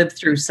to live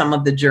through some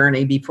of the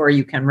journey before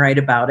you can write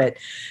about it.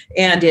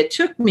 And it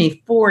took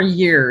me 4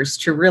 years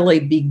to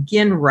really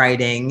begin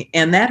writing.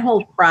 And that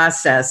whole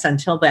process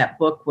until that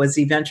book was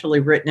eventually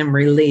written and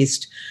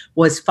released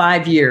was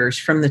 5 years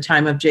from the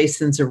time of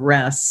Jason's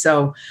arrest.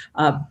 So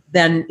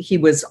then he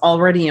was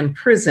already in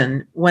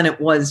prison when it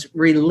was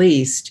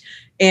released.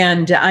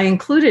 And I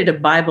included a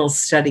Bible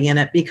study in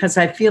it because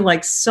I feel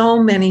like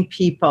so many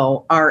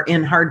people are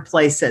in hard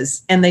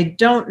places and they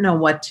don't know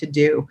what to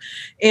do.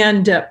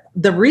 And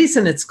the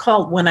reason it's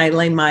called When I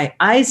Lay My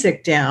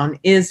Isaac Down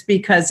is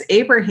because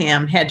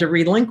Abraham had to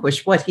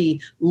relinquish what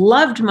he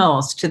loved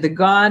most to the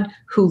God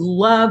who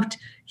loved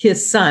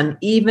his son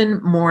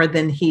even more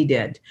than he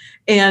did.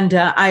 And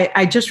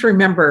I just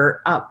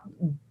remember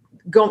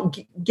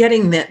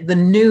getting the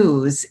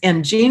news,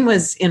 and Jean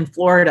was in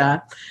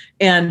Florida,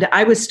 and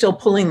I was still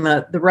pulling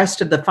the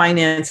rest of the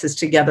finances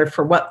together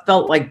for what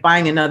felt like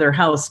buying another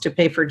house to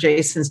pay for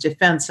Jason's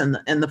defense, and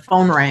the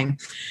phone rang.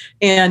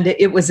 And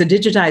it was a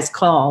digitized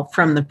call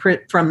from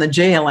the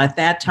jail at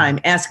that time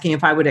asking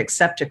if I would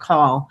accept a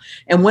call.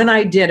 And when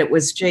I did, it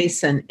was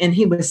Jason, and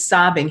he was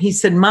sobbing. He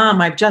said,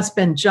 "Mom, I've just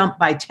been jumped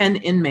by 10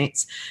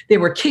 inmates. They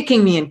were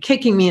kicking me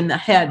in the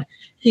head."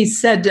 He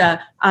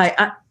said,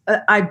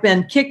 I've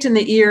been kicked in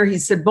the ear. He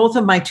said, both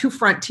of my 2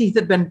 front teeth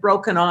have been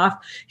broken off.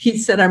 He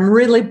said, I'm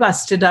really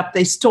busted up.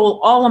 They stole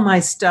all of my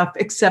stuff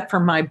except for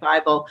my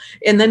Bible.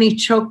 And then he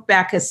choked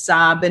back a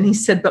sob. And he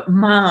said, but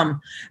Mom,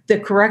 the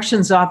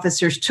corrections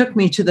officers took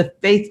me to the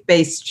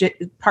faith-based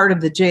part of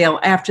the jail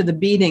after the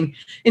beating.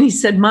 And he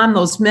said, Mom,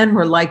 those men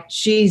were like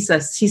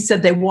Jesus. He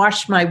said, they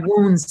washed my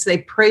wounds. They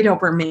prayed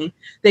over me.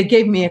 They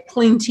gave me a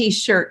clean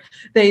T-shirt.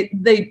 They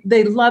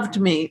loved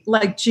me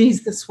like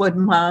Jesus would,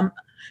 Mom.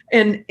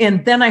 And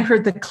then I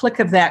heard the click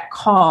of that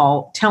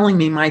call telling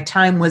me my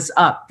time was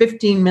up,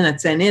 15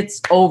 minutes, and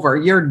it's over.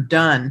 You're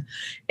done.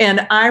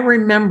 And I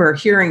remember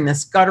hearing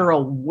this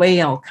guttural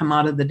wail come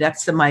out of the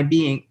depths of my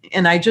being.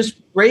 And I just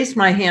raised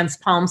my hands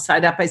palm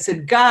side up. I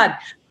said, God,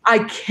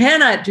 I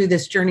cannot do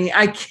this journey.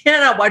 I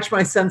cannot watch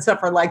my son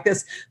suffer like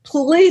this.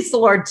 Please,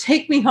 Lord,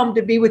 take me home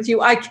to be with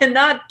you. I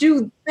cannot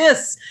do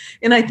this.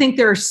 And I think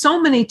there are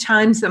so many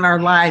times in our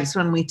lives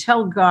when we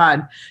tell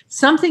God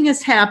something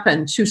has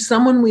happened to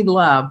someone we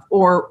love,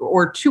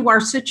 or to our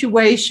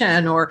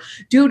situation, or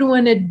due to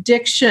an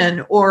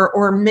addiction,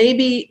 or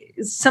maybe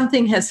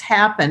something has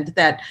happened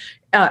that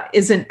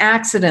is an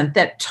accident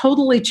that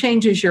totally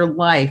changes your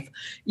life.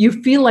 You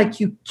feel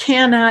like you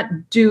cannot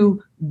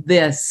do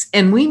this.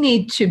 And we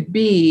need to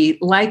be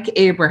like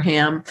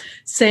Abraham,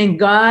 saying,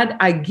 God,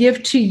 I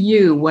give to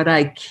you what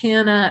I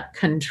cannot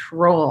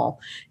control.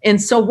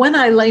 And so when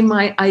I lay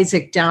my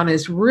Isaac down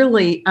is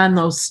really on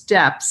those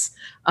steps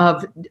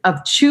of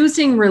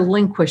choosing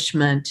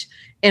relinquishment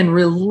and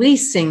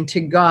releasing to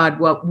God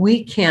what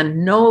we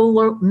can no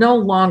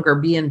longer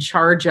be in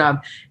charge of.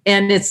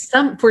 And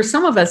for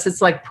some of us,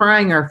 it's like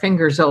prying our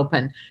fingers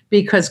open,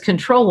 because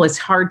control is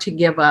hard to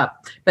give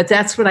up. But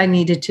that's what I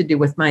needed to do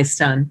with my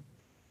son.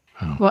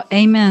 Well,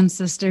 amen,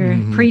 sister.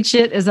 Mm-hmm. Preach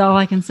it is all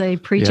I can say.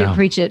 Preach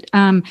it.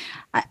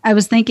 I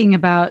was thinking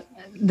about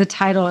the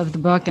title of the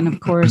book, and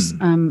of course,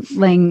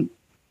 laying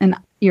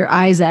your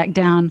Isaac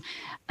down.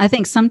 I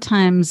think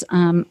sometimes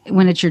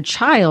when it's your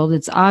child,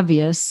 it's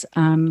obvious,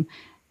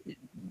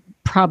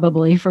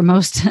 probably for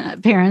most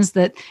parents,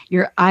 that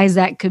your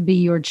Isaac could be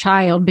your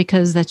child,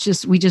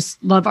 because we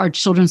just love our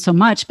children so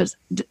much. But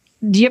do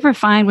you ever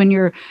find when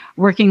you're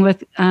working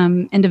with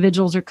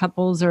individuals or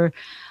couples, or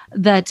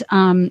that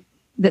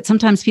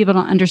sometimes people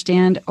don't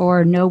understand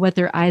or know what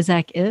their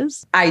Isaac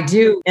is? I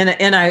do.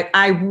 And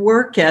I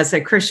work as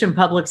a Christian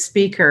public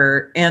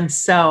speaker. And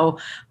so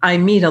I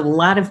meet a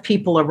lot of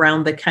people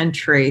around the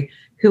country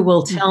who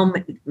will tell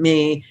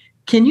me,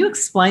 can you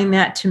explain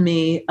that to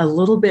me a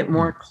little bit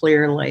more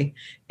clearly?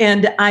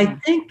 And I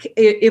think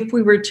if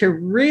we were to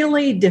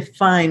really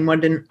define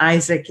what an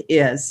Isaac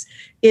is,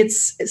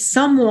 it's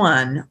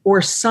someone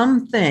or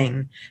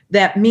something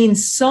that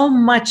means so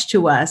much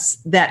to us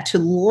that to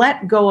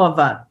let go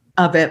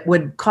of it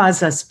would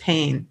cause us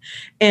pain.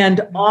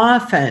 And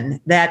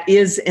often that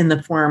is in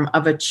the form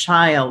of a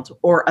child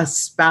or a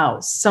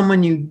spouse,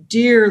 someone you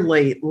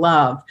dearly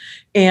love.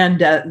 And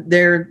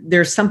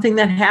there's something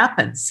that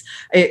happens.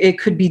 It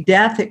could be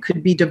death. It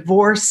could be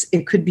divorce.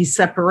 It could be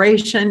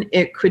separation.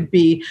 It could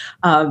be,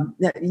 a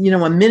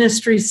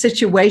ministry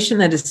situation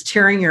that is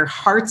tearing your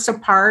hearts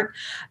apart.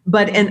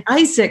 But an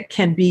Isaac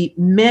can be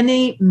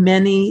many,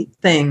 many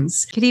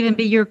things. Could even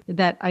be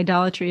that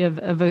idolatry of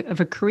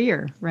a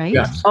career, right?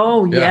 Yes.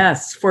 Oh,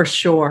 yes, for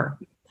sure.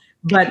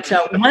 But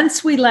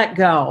once we let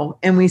go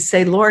and we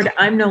say, Lord,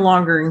 I'm no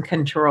longer in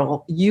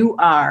control, you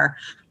are,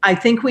 I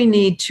think we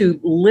need to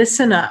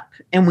listen up,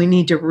 and we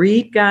need to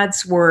read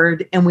God's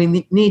word, and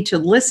we need to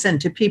listen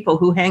to people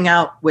who hang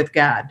out with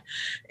God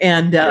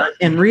and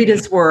read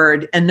his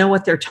word and know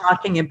what they're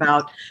talking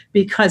about,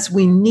 because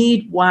we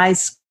need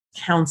wise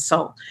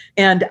counsel.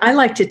 And I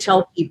like to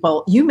tell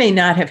people, you may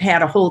not have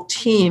had a whole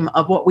team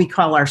of what we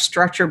call our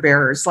stretcher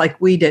bearers like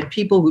we did,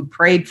 people who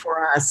prayed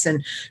for us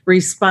and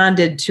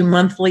responded to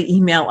monthly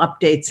email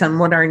updates on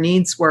what our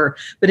needs were.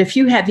 But if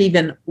you have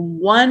even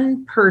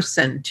one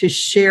person to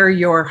share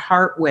your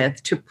heart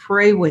with, to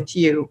pray with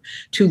you,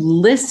 to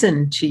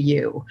listen to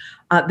you,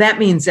 that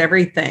means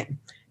everything.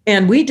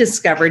 And we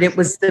discovered it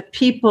was the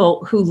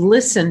people who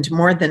listened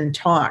more than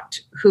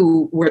talked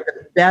who were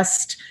the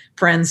best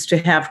friends to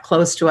have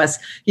close to us.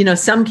 You know,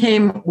 some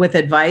came with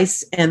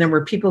advice, and there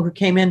were people who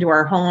came into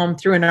our home,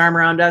 threw an arm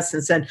around us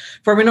and said,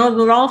 "For we know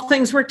that all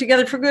things work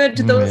together for good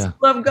to those who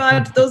love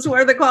God, to those who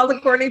are the called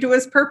according to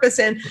his purpose."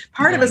 And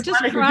part of us just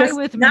wanted cry to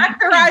with just knock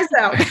their eyes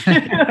out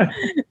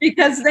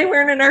because they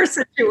weren't in our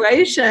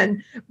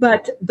situation.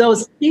 But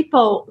those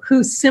people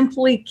who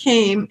simply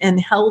came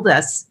and held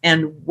us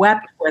and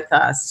wept with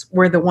us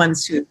were the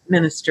ones who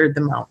ministered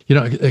the most. You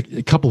know,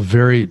 a couple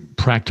very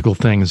practical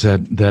things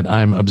that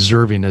I'm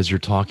observing as you're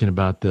talking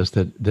about this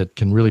that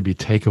can really be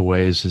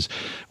takeaways is,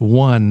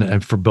 one,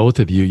 and for both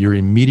of you, your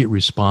immediate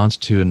response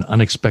to an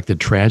unexpected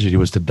tragedy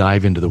was to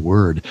dive into the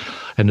Word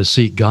and to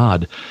seek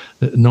God,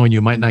 knowing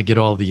you might not get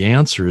all the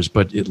answers,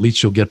 but at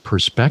least you'll get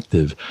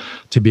perspective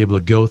to be able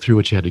to go through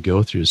what you had to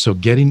go through. So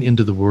getting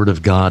into the Word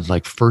of God,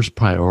 like first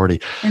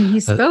priority. And he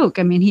spoke.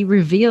 I mean, he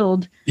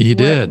revealed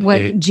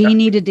what Jean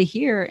needed to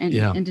hear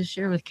and to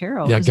share with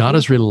Carol. Yeah, God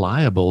is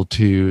reliable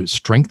to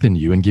strengthen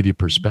you and give you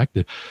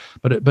perspective.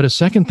 But a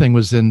second thing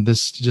was in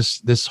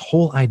this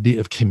whole idea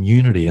of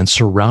community and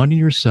surrounding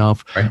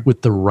yourself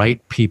with the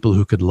right people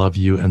who could love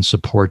you and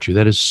support you.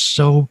 That is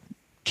so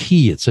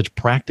key. It's such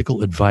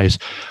practical advice.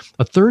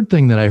 A third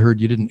thing that I heard,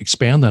 you didn't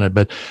expand on it,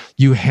 but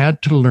you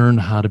had to learn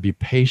how to be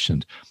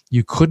patient.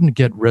 You couldn't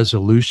get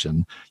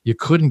resolution. You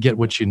couldn't get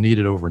what you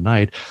needed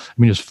overnight. I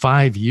mean, it was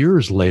 5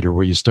 years later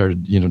where you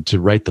started, to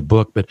write the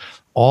book, but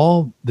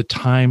all the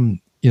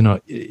time,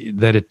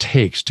 that it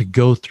takes to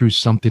go through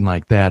something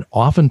like that,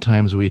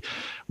 oftentimes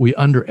we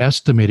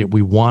underestimate it.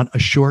 We want a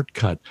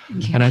shortcut.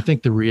 Yeah. And I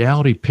think the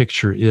reality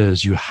picture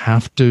is you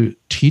have to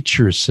teach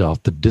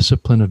yourself the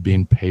discipline of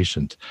being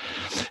patient.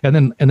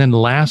 And then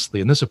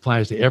lastly, and this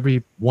applies to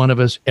every one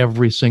of us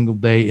every single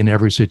day in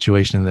every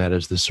situation, and that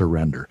is the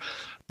surrender.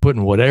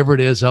 Putting whatever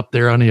it is up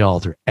there on the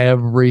altar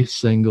every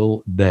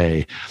single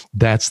day.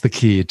 That's the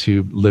key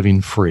to living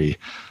free.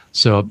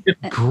 So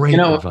great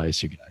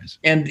advice, you guys.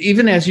 And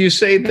even as you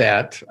say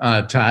that,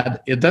 Todd,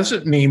 it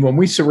doesn't mean when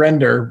we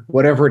surrender,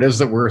 whatever it is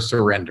that we're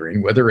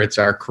surrendering, whether it's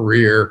our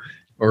career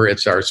or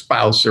it's our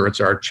spouse or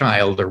it's our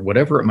child or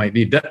whatever it might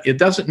be, it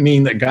doesn't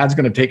mean that God's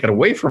going to take it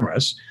away from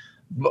us.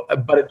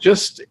 But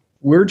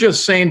we're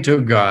just saying to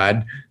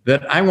God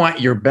that I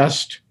want your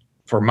best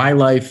for my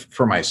life,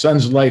 for my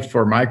son's life,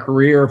 for my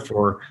career,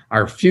 for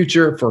our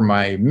future, for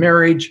my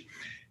marriage.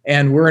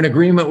 And we're in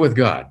agreement with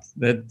God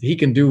that he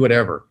can do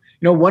whatever.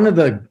 One of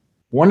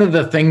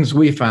the things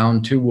we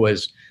found too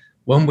was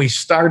when we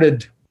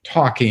started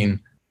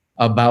talking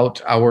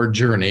about our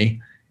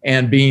journey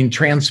and being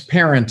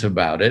transparent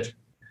about it,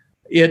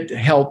 it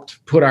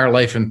helped put our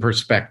life in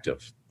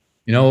perspective.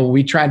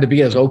 We tried to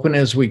be as open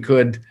as we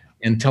could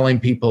in telling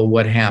people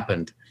what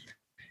happened.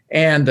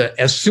 And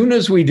as soon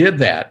as we did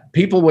that,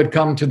 people would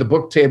come to the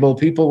book table,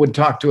 people would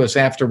talk to us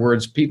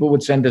afterwards, people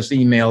would send us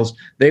emails,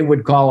 they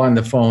would call on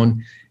the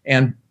phone,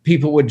 and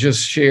people would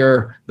just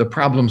share the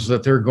problems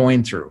that they're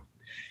going through.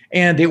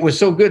 And it was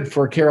so good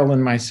for Carol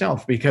and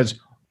myself because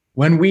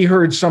when we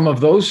heard some of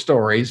those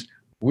stories,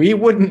 we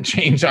wouldn't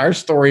change our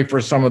story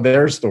for some of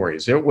their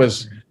stories. It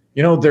was,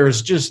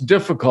 there's just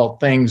difficult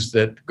things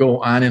that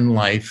go on in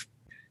life.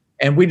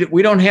 And we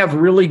don't have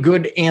really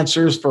good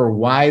answers for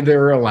why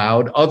they're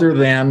allowed other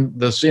than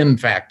the sin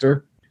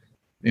factor.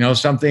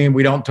 Something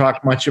we don't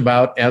talk much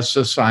about as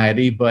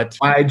society, but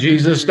why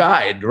Jesus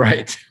died,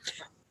 right?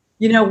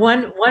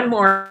 One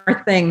more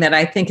thing that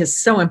I think is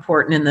so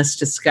important in this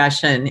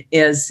discussion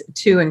is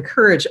to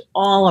encourage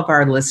all of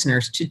our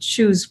listeners to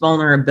choose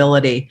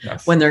vulnerability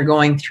when they're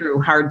going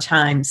through hard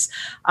times.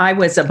 I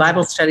was a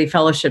Bible study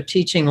fellowship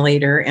teaching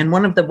leader, and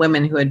one of the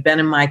women who had been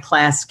in my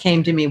class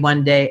came to me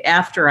one day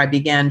after I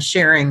began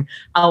sharing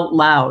out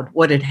loud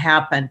what had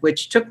happened,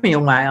 which took me a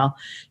while.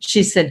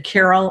 She said,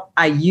 "Carol,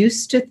 I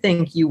used to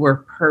think you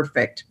were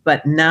perfect,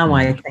 but now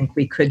I think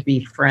we could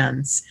be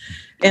friends."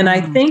 And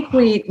I think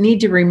we need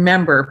to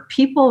remember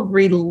people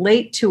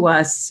relate to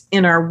us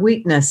in our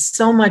weakness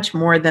so much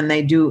more than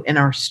they do in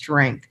our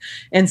strength.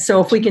 And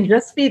so if we can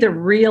just be the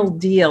real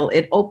deal,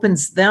 it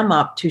opens them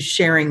up to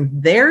sharing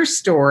their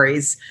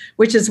stories,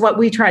 which is what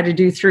we try to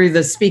do through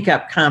the Speak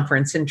Up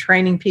Conference and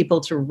training people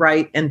to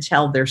write and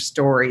tell their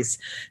stories.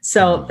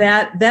 So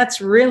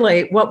that's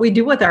really what we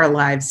do with our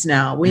lives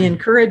now. We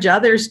encourage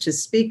others to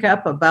speak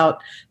up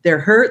about their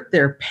hurt,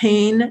 their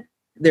pain,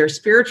 their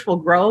spiritual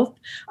growth,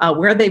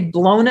 where they've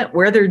blown it,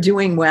 where they're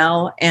doing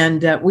well.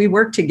 And we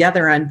work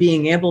together on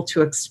being able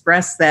to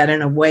express that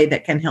in a way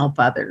that can help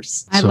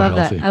others. I love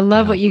that. I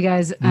love what you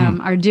guys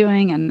are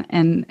doing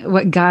and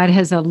what God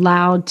has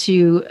allowed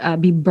to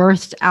be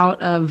birthed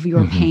out of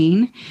your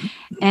pain.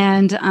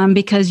 And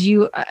because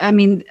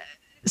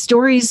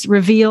stories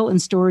reveal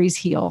and stories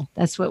heal.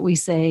 That's what we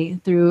say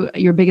through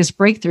your biggest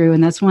breakthrough.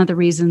 And that's one of the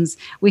reasons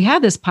we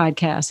have this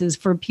podcast is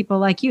for people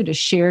like you to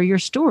share your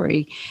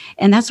story.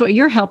 And that's what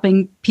you're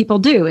helping people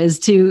do is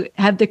to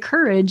have the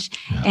courage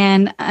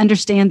and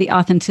understand the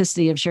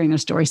authenticity of sharing their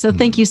story. So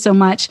thank you so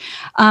much.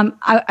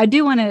 I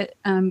do want to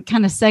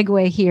kind of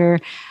segue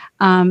here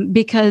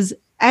because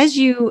as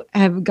you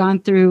have gone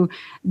through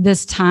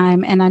this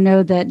time, and I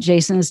know that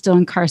Jason is still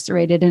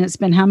incarcerated, and it's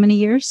been how many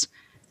years?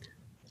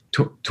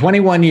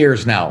 21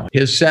 years now.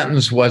 His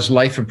sentence was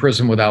life in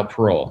prison without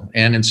parole.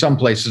 And in some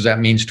places that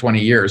means 20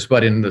 years,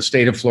 but in the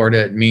state of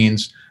Florida, it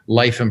means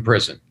life in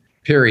prison,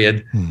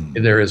 period.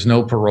 There is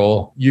no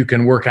parole. You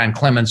can work on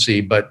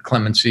clemency, but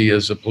clemency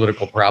is a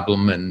political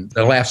problem. And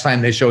the last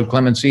time they showed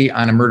clemency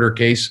on a murder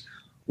case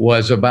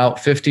was about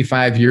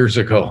 55 years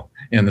ago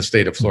in the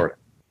state of Florida.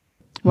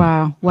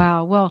 Wow.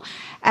 Well,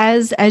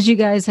 as you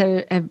guys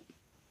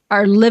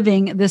are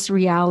living this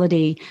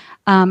reality,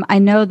 I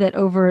know that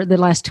over the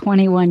last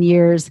 21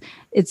 years,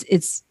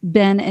 it's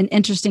been an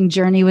interesting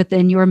journey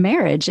within your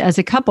marriage as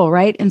a couple,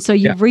 right? And so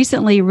you've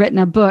recently written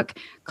a book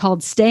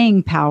called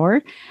Staying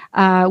Power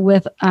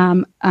with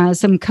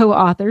some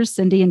co-authors,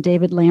 Cindy and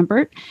David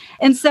Lambert.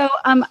 And so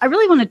I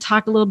really want to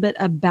talk a little bit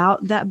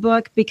about that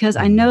book, because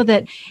I know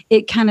that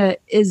it kind of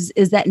is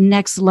that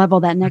next level,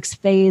 that next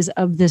phase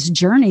of this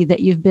journey that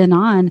you've been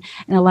on,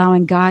 and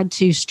allowing God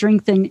to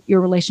strengthen your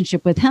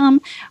relationship with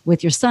Him,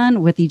 with your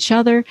son, with each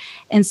other.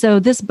 And so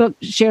this book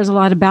shares a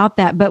lot about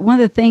that. But one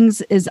of the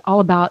things is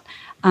all about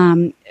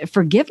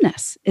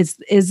forgiveness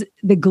is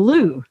the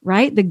glue,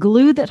 right? The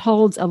glue that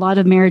holds a lot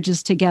of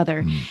marriages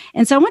together.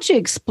 And so I want you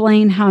to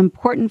explain how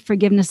important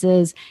forgiveness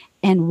is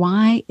and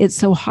why it's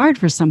so hard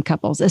for some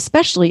couples,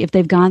 especially if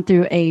they've gone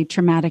through a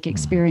traumatic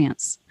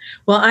experience.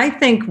 Well, I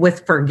think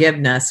with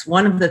forgiveness,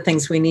 one of the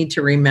things we need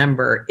to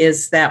remember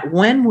is that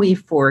when we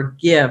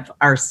forgive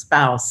our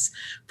spouse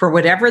for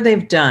whatever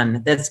they've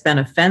done that's been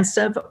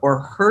offensive or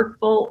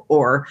hurtful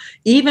or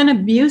even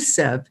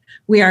abusive,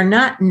 we are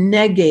not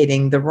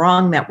negating the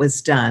wrong that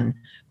was done,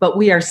 but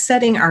we are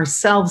setting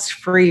ourselves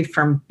free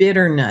from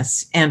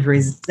bitterness and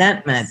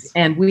resentment,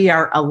 and we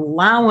are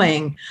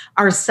allowing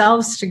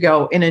ourselves to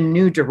go in a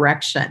new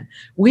direction.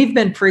 We've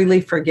been freely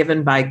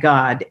forgiven by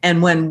God,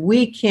 and when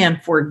we can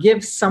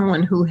forgive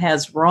someone who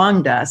has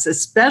wronged us,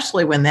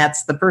 especially when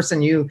that's the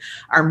person you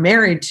are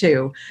married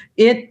to,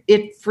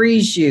 it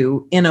frees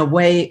you in a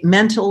way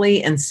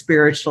mentally and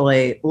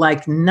spiritually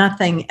like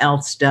nothing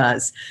else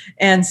does.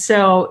 And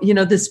so,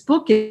 this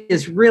book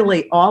is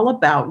really all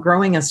about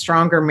growing a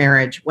stronger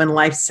marriage when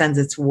life sends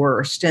its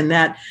worst. And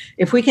that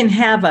if we can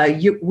have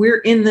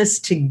we're in this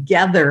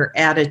together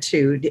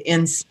attitude,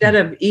 instead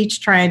of each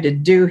trying to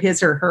do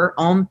his or her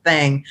own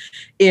thing,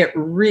 it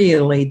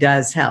really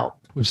does help.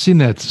 We've seen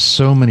that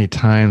so many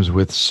times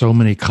with so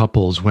many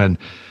couples when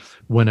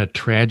a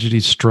tragedy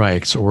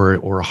strikes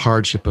or a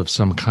hardship of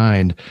some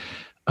kind,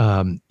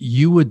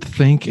 you would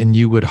think and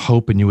you would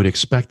hope and you would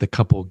expect the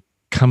couple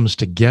comes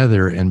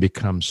together and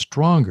becomes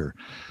stronger,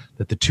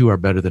 that the two are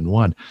better than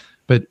one.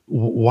 But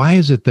why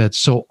is it that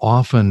so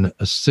often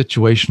a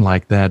situation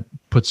like that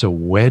puts a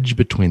wedge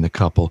between the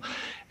couple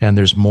and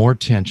there's more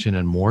tension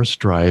and more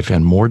strife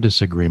and more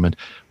disagreement?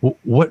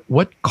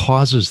 What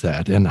causes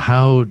that, and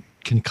how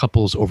can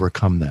couples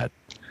overcome that?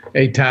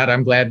 Hey, Todd,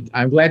 I'm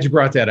glad you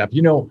brought that up.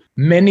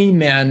 Many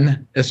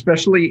men,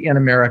 especially in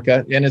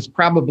America, and it's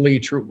probably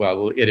true,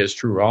 well, it is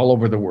true all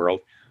over the world,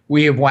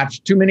 we have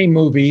watched too many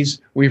movies,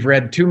 we've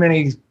read too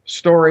many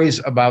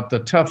stories about the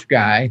tough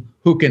guy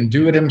who can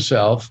do it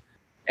himself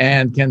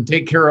and can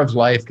take care of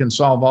life, can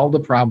solve all the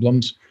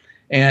problems,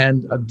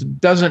 and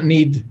doesn't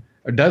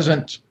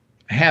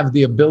have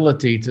the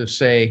ability to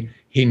say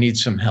he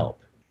needs some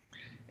help.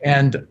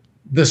 And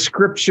the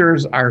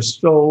scriptures are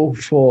so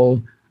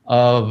full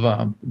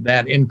of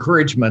that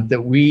encouragement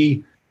that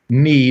we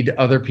need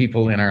other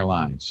people in our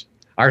lives.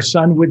 Our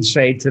son would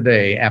say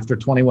today, after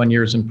 21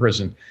 years in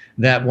prison,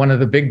 that one of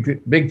the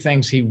big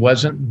things he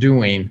wasn't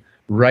doing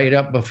right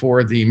up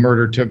before the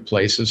murder took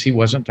place is he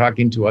wasn't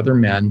talking to other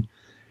men,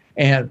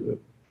 and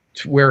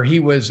where he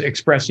was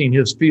expressing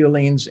his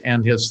feelings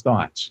and his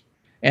thoughts.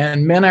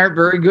 And men aren't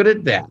very good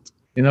at that.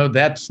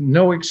 That's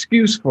no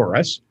excuse for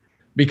us,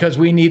 because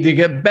we need to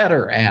get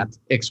better at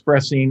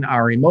expressing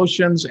our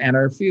emotions and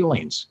our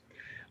feelings.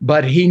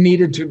 But he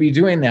needed to be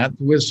doing that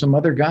with some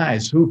other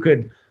guys who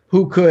could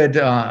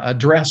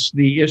address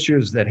the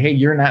issues that, hey,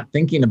 you're not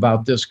thinking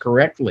about this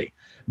correctly.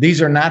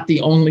 These are not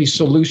the only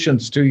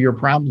solutions to your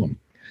problem.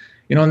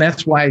 And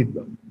that's why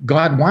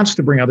God wants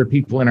to bring other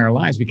people in our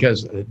lives,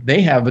 because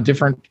they have a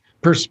different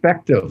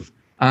perspective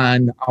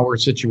on our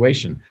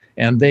situation,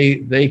 and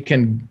they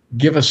can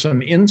give us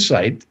some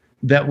insight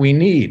that we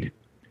need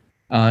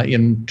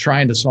in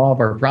trying to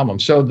solve our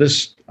problems. So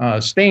this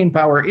staying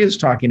power is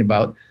talking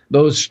about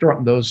those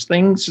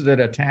things that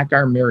attack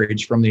our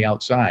marriage from the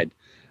outside.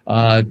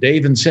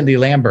 Dave and Cindy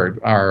Lambert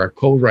are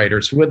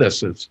co-writers with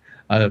us. It's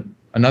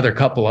another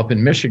couple up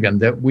in Michigan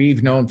that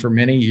we've known for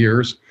many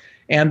years,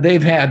 and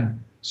they've had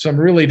some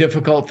really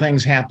difficult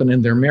things happen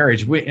in their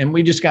marriage.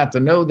 We just got to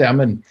know them,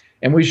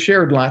 and we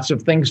shared lots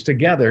of things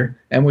together.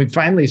 And we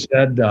finally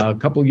said a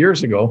couple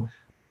years ago,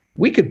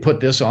 we could put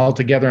this all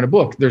together in a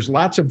book. There's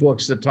lots of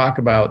books that talk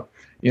about,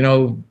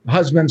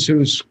 husbands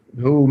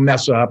who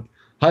mess up,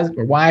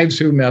 wives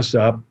who mess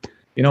up,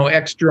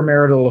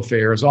 extramarital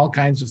affairs, all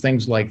kinds of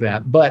things like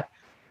that. But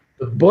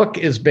the book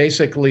is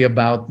basically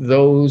about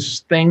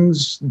those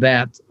things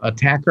that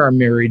attack our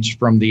marriage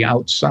from the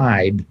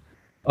outside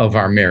of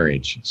our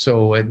marriage.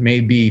 So it may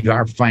be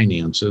our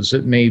finances,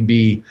 it may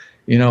be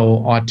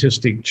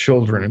autistic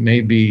children. It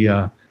may be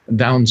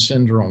Down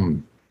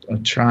syndrome, a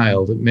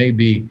child. It may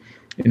be,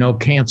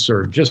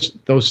 cancer,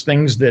 just those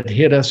things that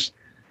hit us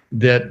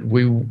that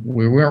we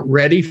weren't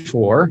ready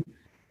for,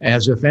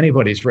 as if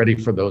anybody's ready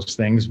for those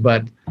things.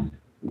 But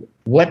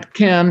what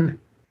can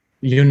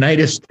unite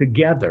us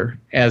together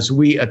as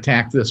we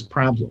attack this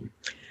problem?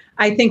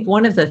 I think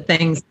one of the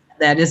things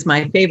that is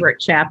my favorite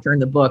chapter in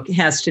the book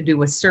has to do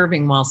with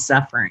serving while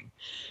suffering.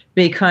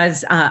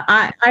 Because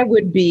I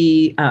would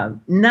be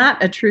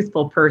not a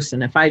truthful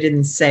person if I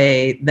didn't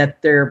say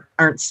that there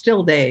aren't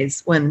still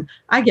days when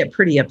I get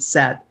pretty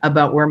upset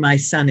about where my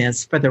son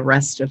is for the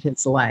rest of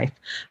his life.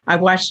 I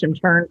watched him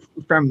turn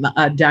from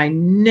a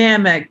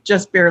dynamic,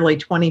 just barely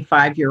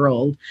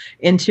 25-year-old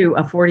into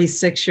a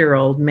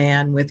 46-year-old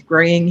man with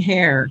graying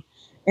hair.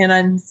 And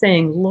I'm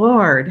saying,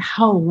 Lord,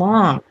 how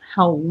long?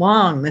 How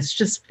long? It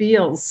just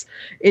feels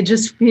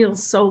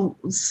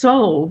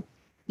so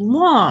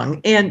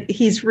long. And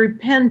he's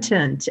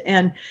repentant,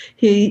 and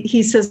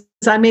he says,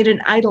 I made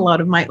an idol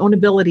out of my own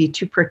ability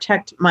to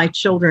protect my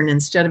children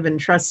instead of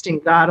entrusting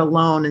God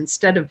alone,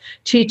 instead of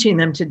teaching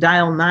them to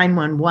dial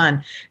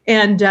 911.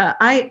 And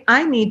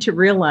I need to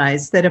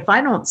realize that if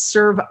I don't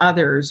serve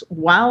others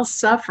while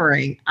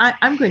suffering,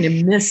 I'm going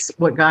to miss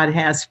what God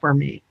has for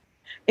me.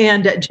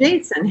 And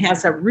Jason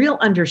has a real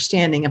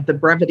understanding of the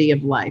brevity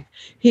of life.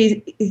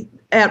 He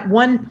at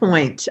one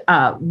point,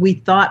 we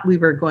thought we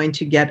were going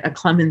to get a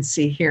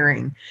clemency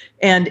hearing,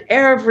 and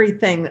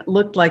everything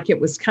looked like it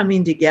was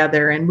coming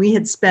together. And we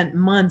had spent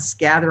months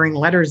gathering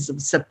letters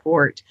of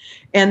support.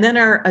 And then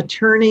our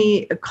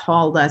attorney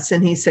called us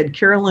and he said,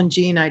 Carol and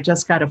Jean, I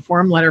just got a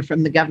form letter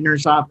from the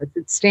governor's office.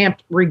 It's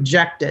stamped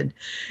rejected.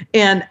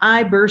 And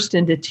I burst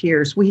into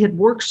tears. We had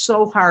worked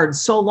so hard,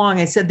 so long.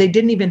 I said they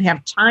didn't even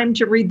have time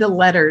to read the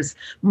letters,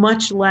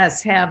 much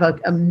less have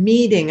a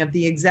meeting of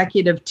the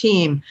executive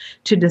team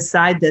to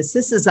decide this.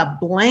 This is a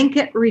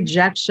blanket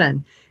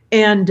rejection.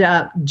 And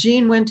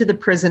Gene went to the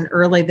prison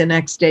early the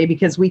next day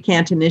because we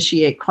can't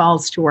initiate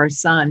calls to our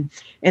son.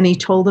 And he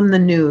told him the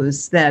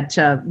news that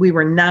we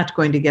were not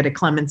going to get a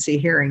clemency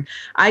hearing.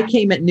 I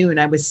came at noon.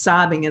 I was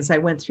sobbing as I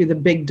went through the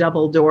big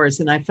double doors,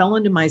 and I fell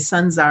into my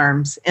son's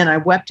arms and I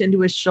wept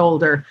into his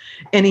shoulder,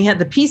 and he had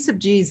the peace of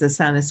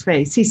Jesus on his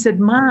face. He said,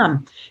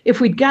 Mom,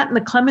 if we'd gotten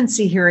the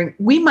clemency hearing,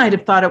 we might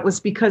have thought it was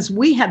because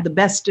we had the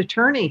best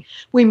attorney.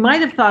 We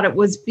might have thought it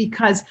was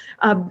because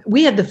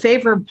we had the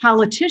favor of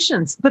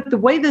politicians. But the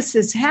way this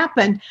has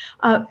happened,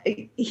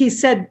 he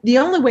said, the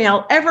only way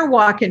I'll ever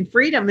walk in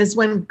freedom is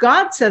when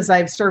God says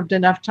I've served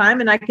enough time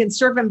and I can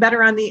serve him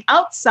better on the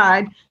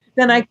outside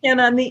than I can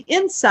on the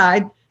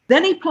inside.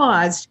 Then he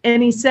paused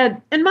and he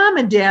said, and Mom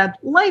and Dad,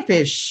 life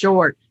is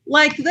short.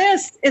 Like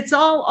this, it's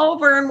all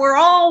over and we're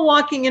all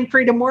walking in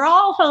freedom. We're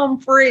all home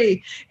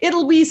free.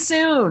 It'll be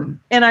soon.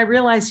 And I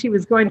realized he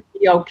was going to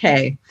be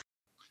okay.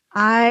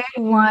 I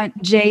want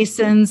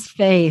Jason's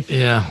faith.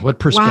 Yeah. What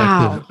perspective.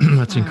 Wow.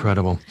 That's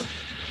incredible.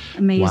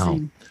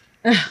 Amazing.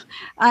 Wow.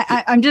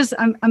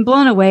 I'm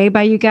blown away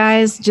by you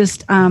guys.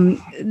 Just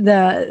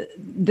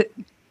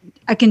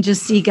I can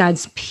just see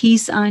God's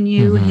peace on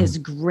you, His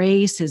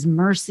grace, His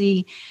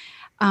mercy.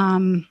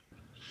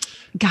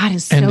 God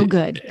is so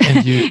good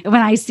when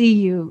I see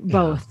you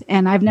both.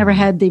 And I've never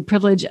had the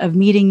privilege of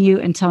meeting you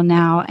until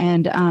now.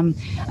 And I'm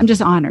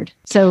just honored.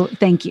 So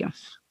thank you.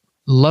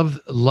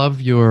 Love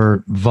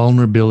your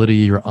vulnerability,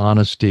 your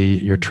honesty,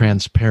 your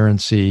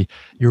transparency,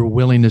 your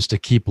willingness to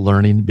keep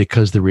learning,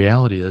 because the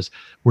reality is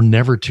we're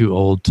never too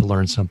old to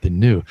learn something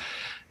new.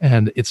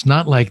 And it's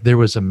not like there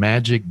was a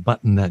magic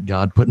button that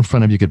God put in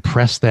front of you. You could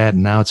press that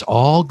and now it's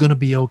all going to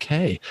be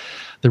okay.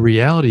 The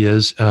reality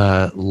is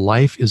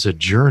life is a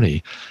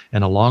journey.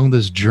 And along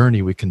this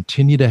journey, we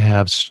continue to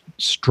have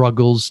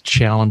struggles,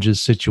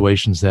 challenges,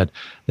 situations that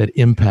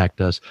impact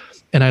us.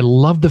 And I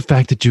love the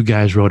fact that you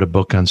guys wrote a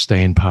book on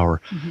staying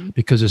power,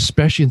 because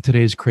especially in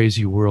today's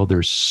crazy world,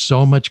 there's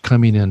so much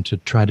coming in to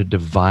try to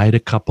divide a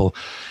couple.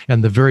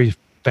 And the very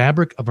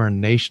fabric of our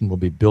nation will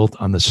be built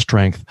on the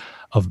strength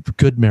of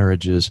good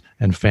marriages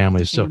and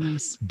families. So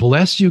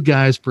bless you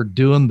guys for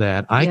doing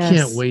that. I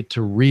can't wait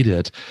to read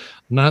it.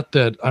 Not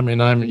that, I mean,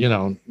 I'm,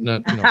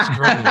 not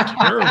struggling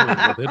terribly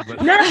with it.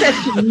 But, not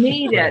that you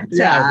need it.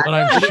 Yeah, but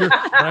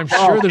I'm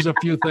sure there's a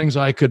few things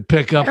I could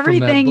pick up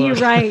Everything from that book.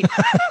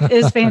 You write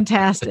is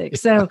fantastic.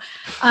 So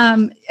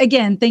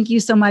again, thank you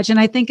so much. And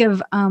I think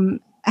of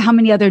how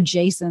many other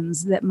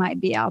Jasons that might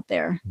be out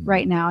there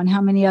right now, and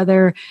how many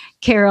other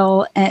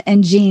Carol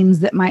and Jeans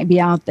that might be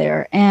out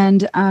there.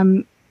 And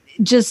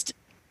just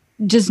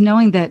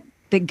knowing that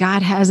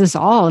God has us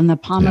all in the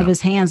palm of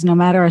his hands, no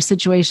matter our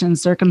situation and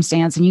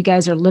circumstance, and you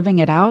guys are living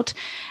it out.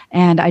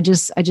 And I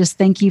just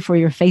thank you for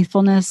your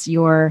faithfulness,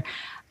 your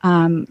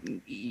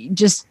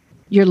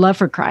your love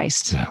for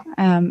Christ.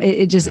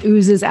 It just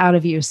oozes out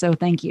of you. So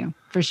thank you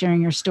for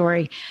sharing your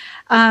story.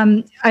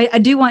 I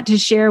do want to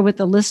share with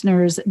the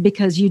listeners,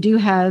 because you do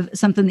have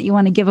something that you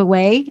want to give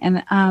away.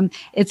 And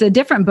it's a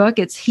different book.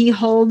 It's He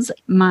Holds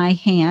My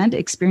Hand,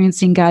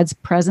 Experiencing God's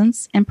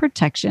Presence and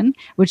Protection,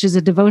 which is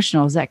a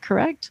devotional. Is that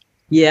correct?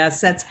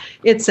 Yes, it's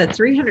a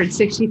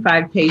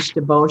 365-page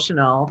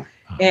devotional.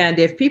 And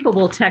if people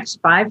will text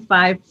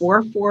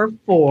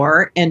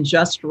 55444 and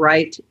just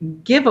write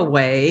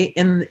giveaway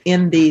in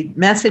the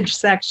message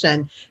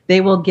section,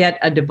 they will get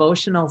a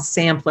devotional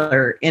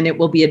sampler, and it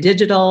will be a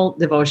digital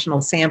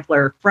devotional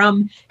sampler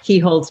from He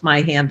Holds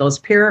My Hand, those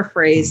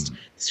paraphrased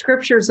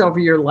scriptures over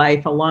your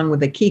life, along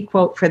with a key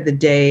quote for the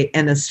day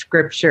and a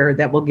scripture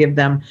that will give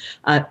them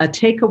a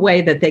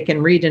takeaway that they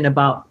can read in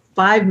about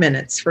 5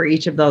 minutes for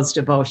each of those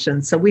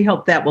devotions. So we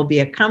hope that will be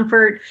a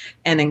comfort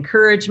and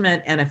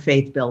encouragement and a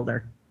faith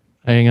builder.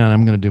 Hang on,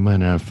 I'm going to do mine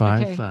now.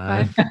 5.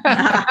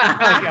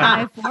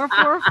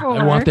 55444.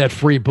 I want that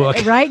free book.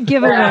 Right,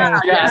 giveaway.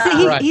 Yeah,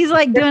 See, right. he's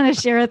like doing a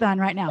share-a-thon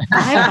right now.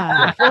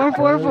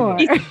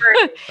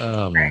 55444.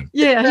 Oh man.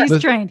 Yeah,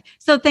 he's trained.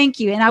 So thank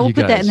you. And I will You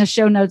put that in guys. the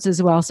show notes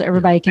as well, so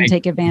everybody can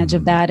take advantage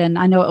of that. And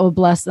I know it will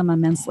bless them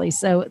immensely.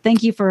 So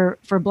thank you for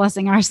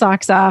blessing our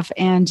socks off,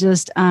 and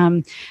just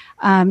thank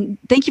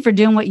you for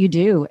doing what you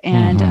do.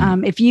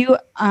 And if you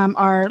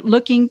are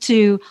looking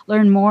to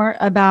learn more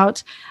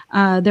about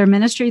their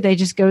ministry, they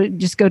just go to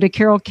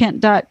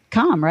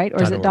carolkent.com, right?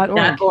 Or is it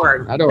 .org?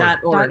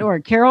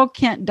 .org.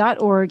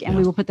 carolkent.org, and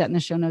we will put that in the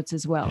show notes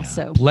as well. Yeah.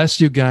 So Bless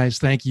you guys.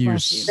 Thank you.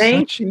 Bless you.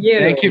 Thank you.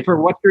 Thank you for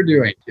what you're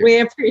doing. We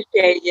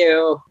appreciate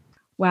you.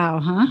 wow,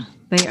 huh?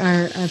 They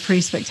are pretty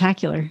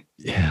spectacular.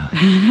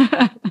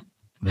 Yeah.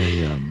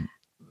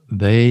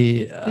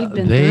 They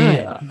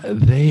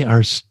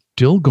are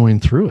still going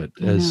through it,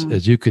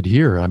 as you could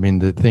hear. I mean,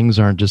 the things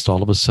aren't just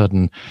all of a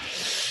sudden,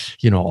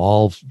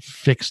 all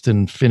fixed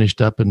and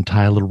finished up and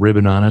tie a little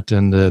ribbon on it,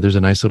 and there's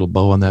a nice little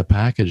bow on that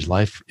package.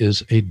 Life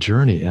is a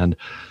journey, and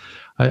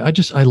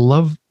I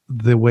love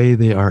the way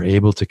they are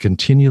able to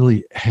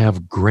continually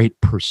have great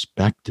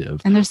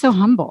perspective. And they're so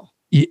humble.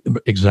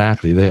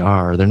 Exactly, they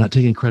are. They're not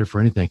taking credit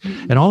for anything,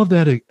 and all of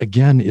that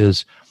again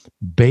is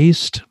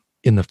based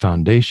in the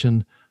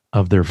foundation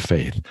of their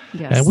faith.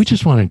 Yes. And we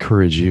just want to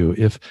encourage you,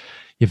 if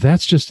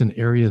that's just an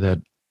area that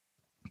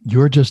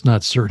you're just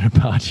not certain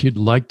about, you'd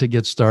like to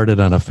get started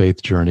on a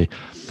faith journey,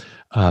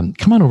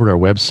 come on over to our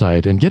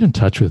website and get in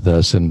touch with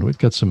us. And we've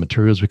got some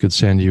materials we could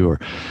send you, or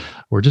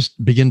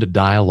just begin to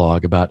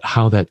dialogue about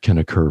how that can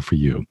occur for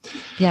you.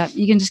 Yeah,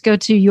 you can just go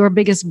to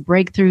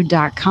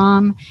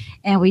yourbiggestbreakthrough.com,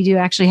 and we do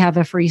actually have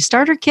a free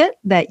starter kit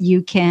that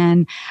you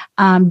can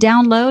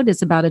download.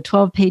 It's about a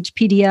 12-page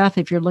PDF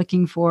if you're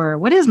looking for,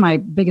 what is my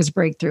biggest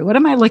breakthrough? What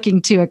am I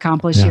looking to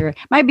accomplish here? It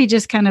might be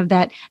just kind of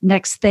that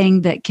next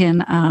thing that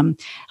can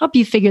help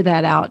you figure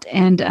that out.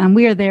 And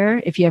we are there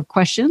if you have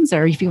questions,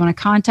 or if you want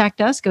to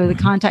contact us, go to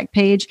the contact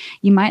page.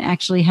 You might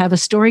actually have a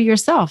story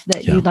yourself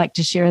that you'd like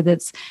to share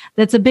that's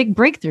a big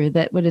breakthrough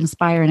that would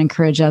inspire and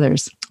encourage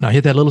others. Now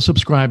hit that little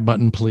subscribe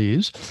button,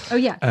 please. Oh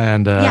yeah.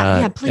 And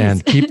please.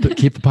 and keep the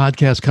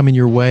podcast coming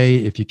your way.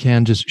 If you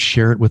can, just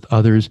share it with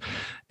others.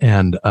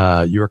 And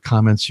your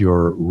comments,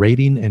 your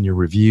rating, and your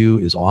review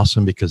is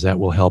awesome, because that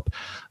will help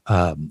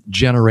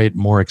generate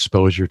more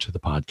exposure to the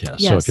podcast.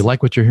 Yes. So if you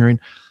like what you're hearing,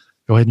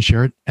 go ahead and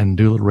share it and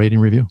do a little rating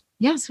review.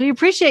 Yes, we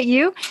appreciate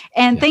you.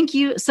 And thank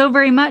you so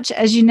very much.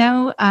 As you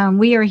know,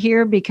 we are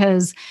here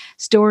because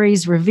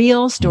stories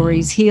reveal,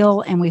 stories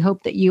heal, and we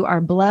hope that you are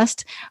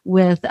blessed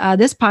with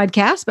this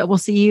podcast. But we'll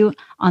see you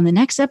on the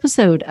next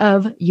episode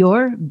of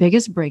Your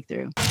Biggest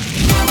Breakthrough.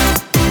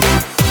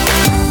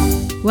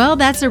 Well,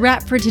 that's a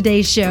wrap for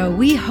today's show.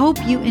 We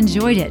hope you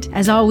enjoyed it.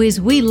 As always,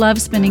 we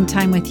love spending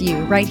time with you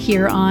right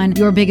here on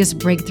Your Biggest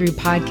Breakthrough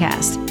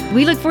podcast.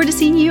 We look forward to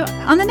seeing you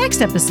on the next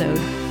episode.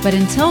 But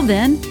until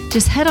then,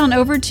 just head on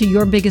over to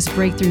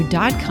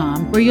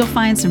yourbiggestbreakthrough.com, where you'll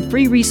find some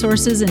free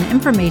resources and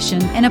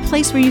information, and a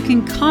place where you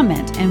can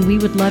comment, and we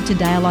would love to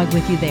dialogue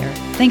with you there.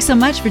 Thanks so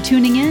much for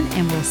tuning in,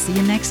 and we'll see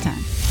you next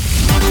time.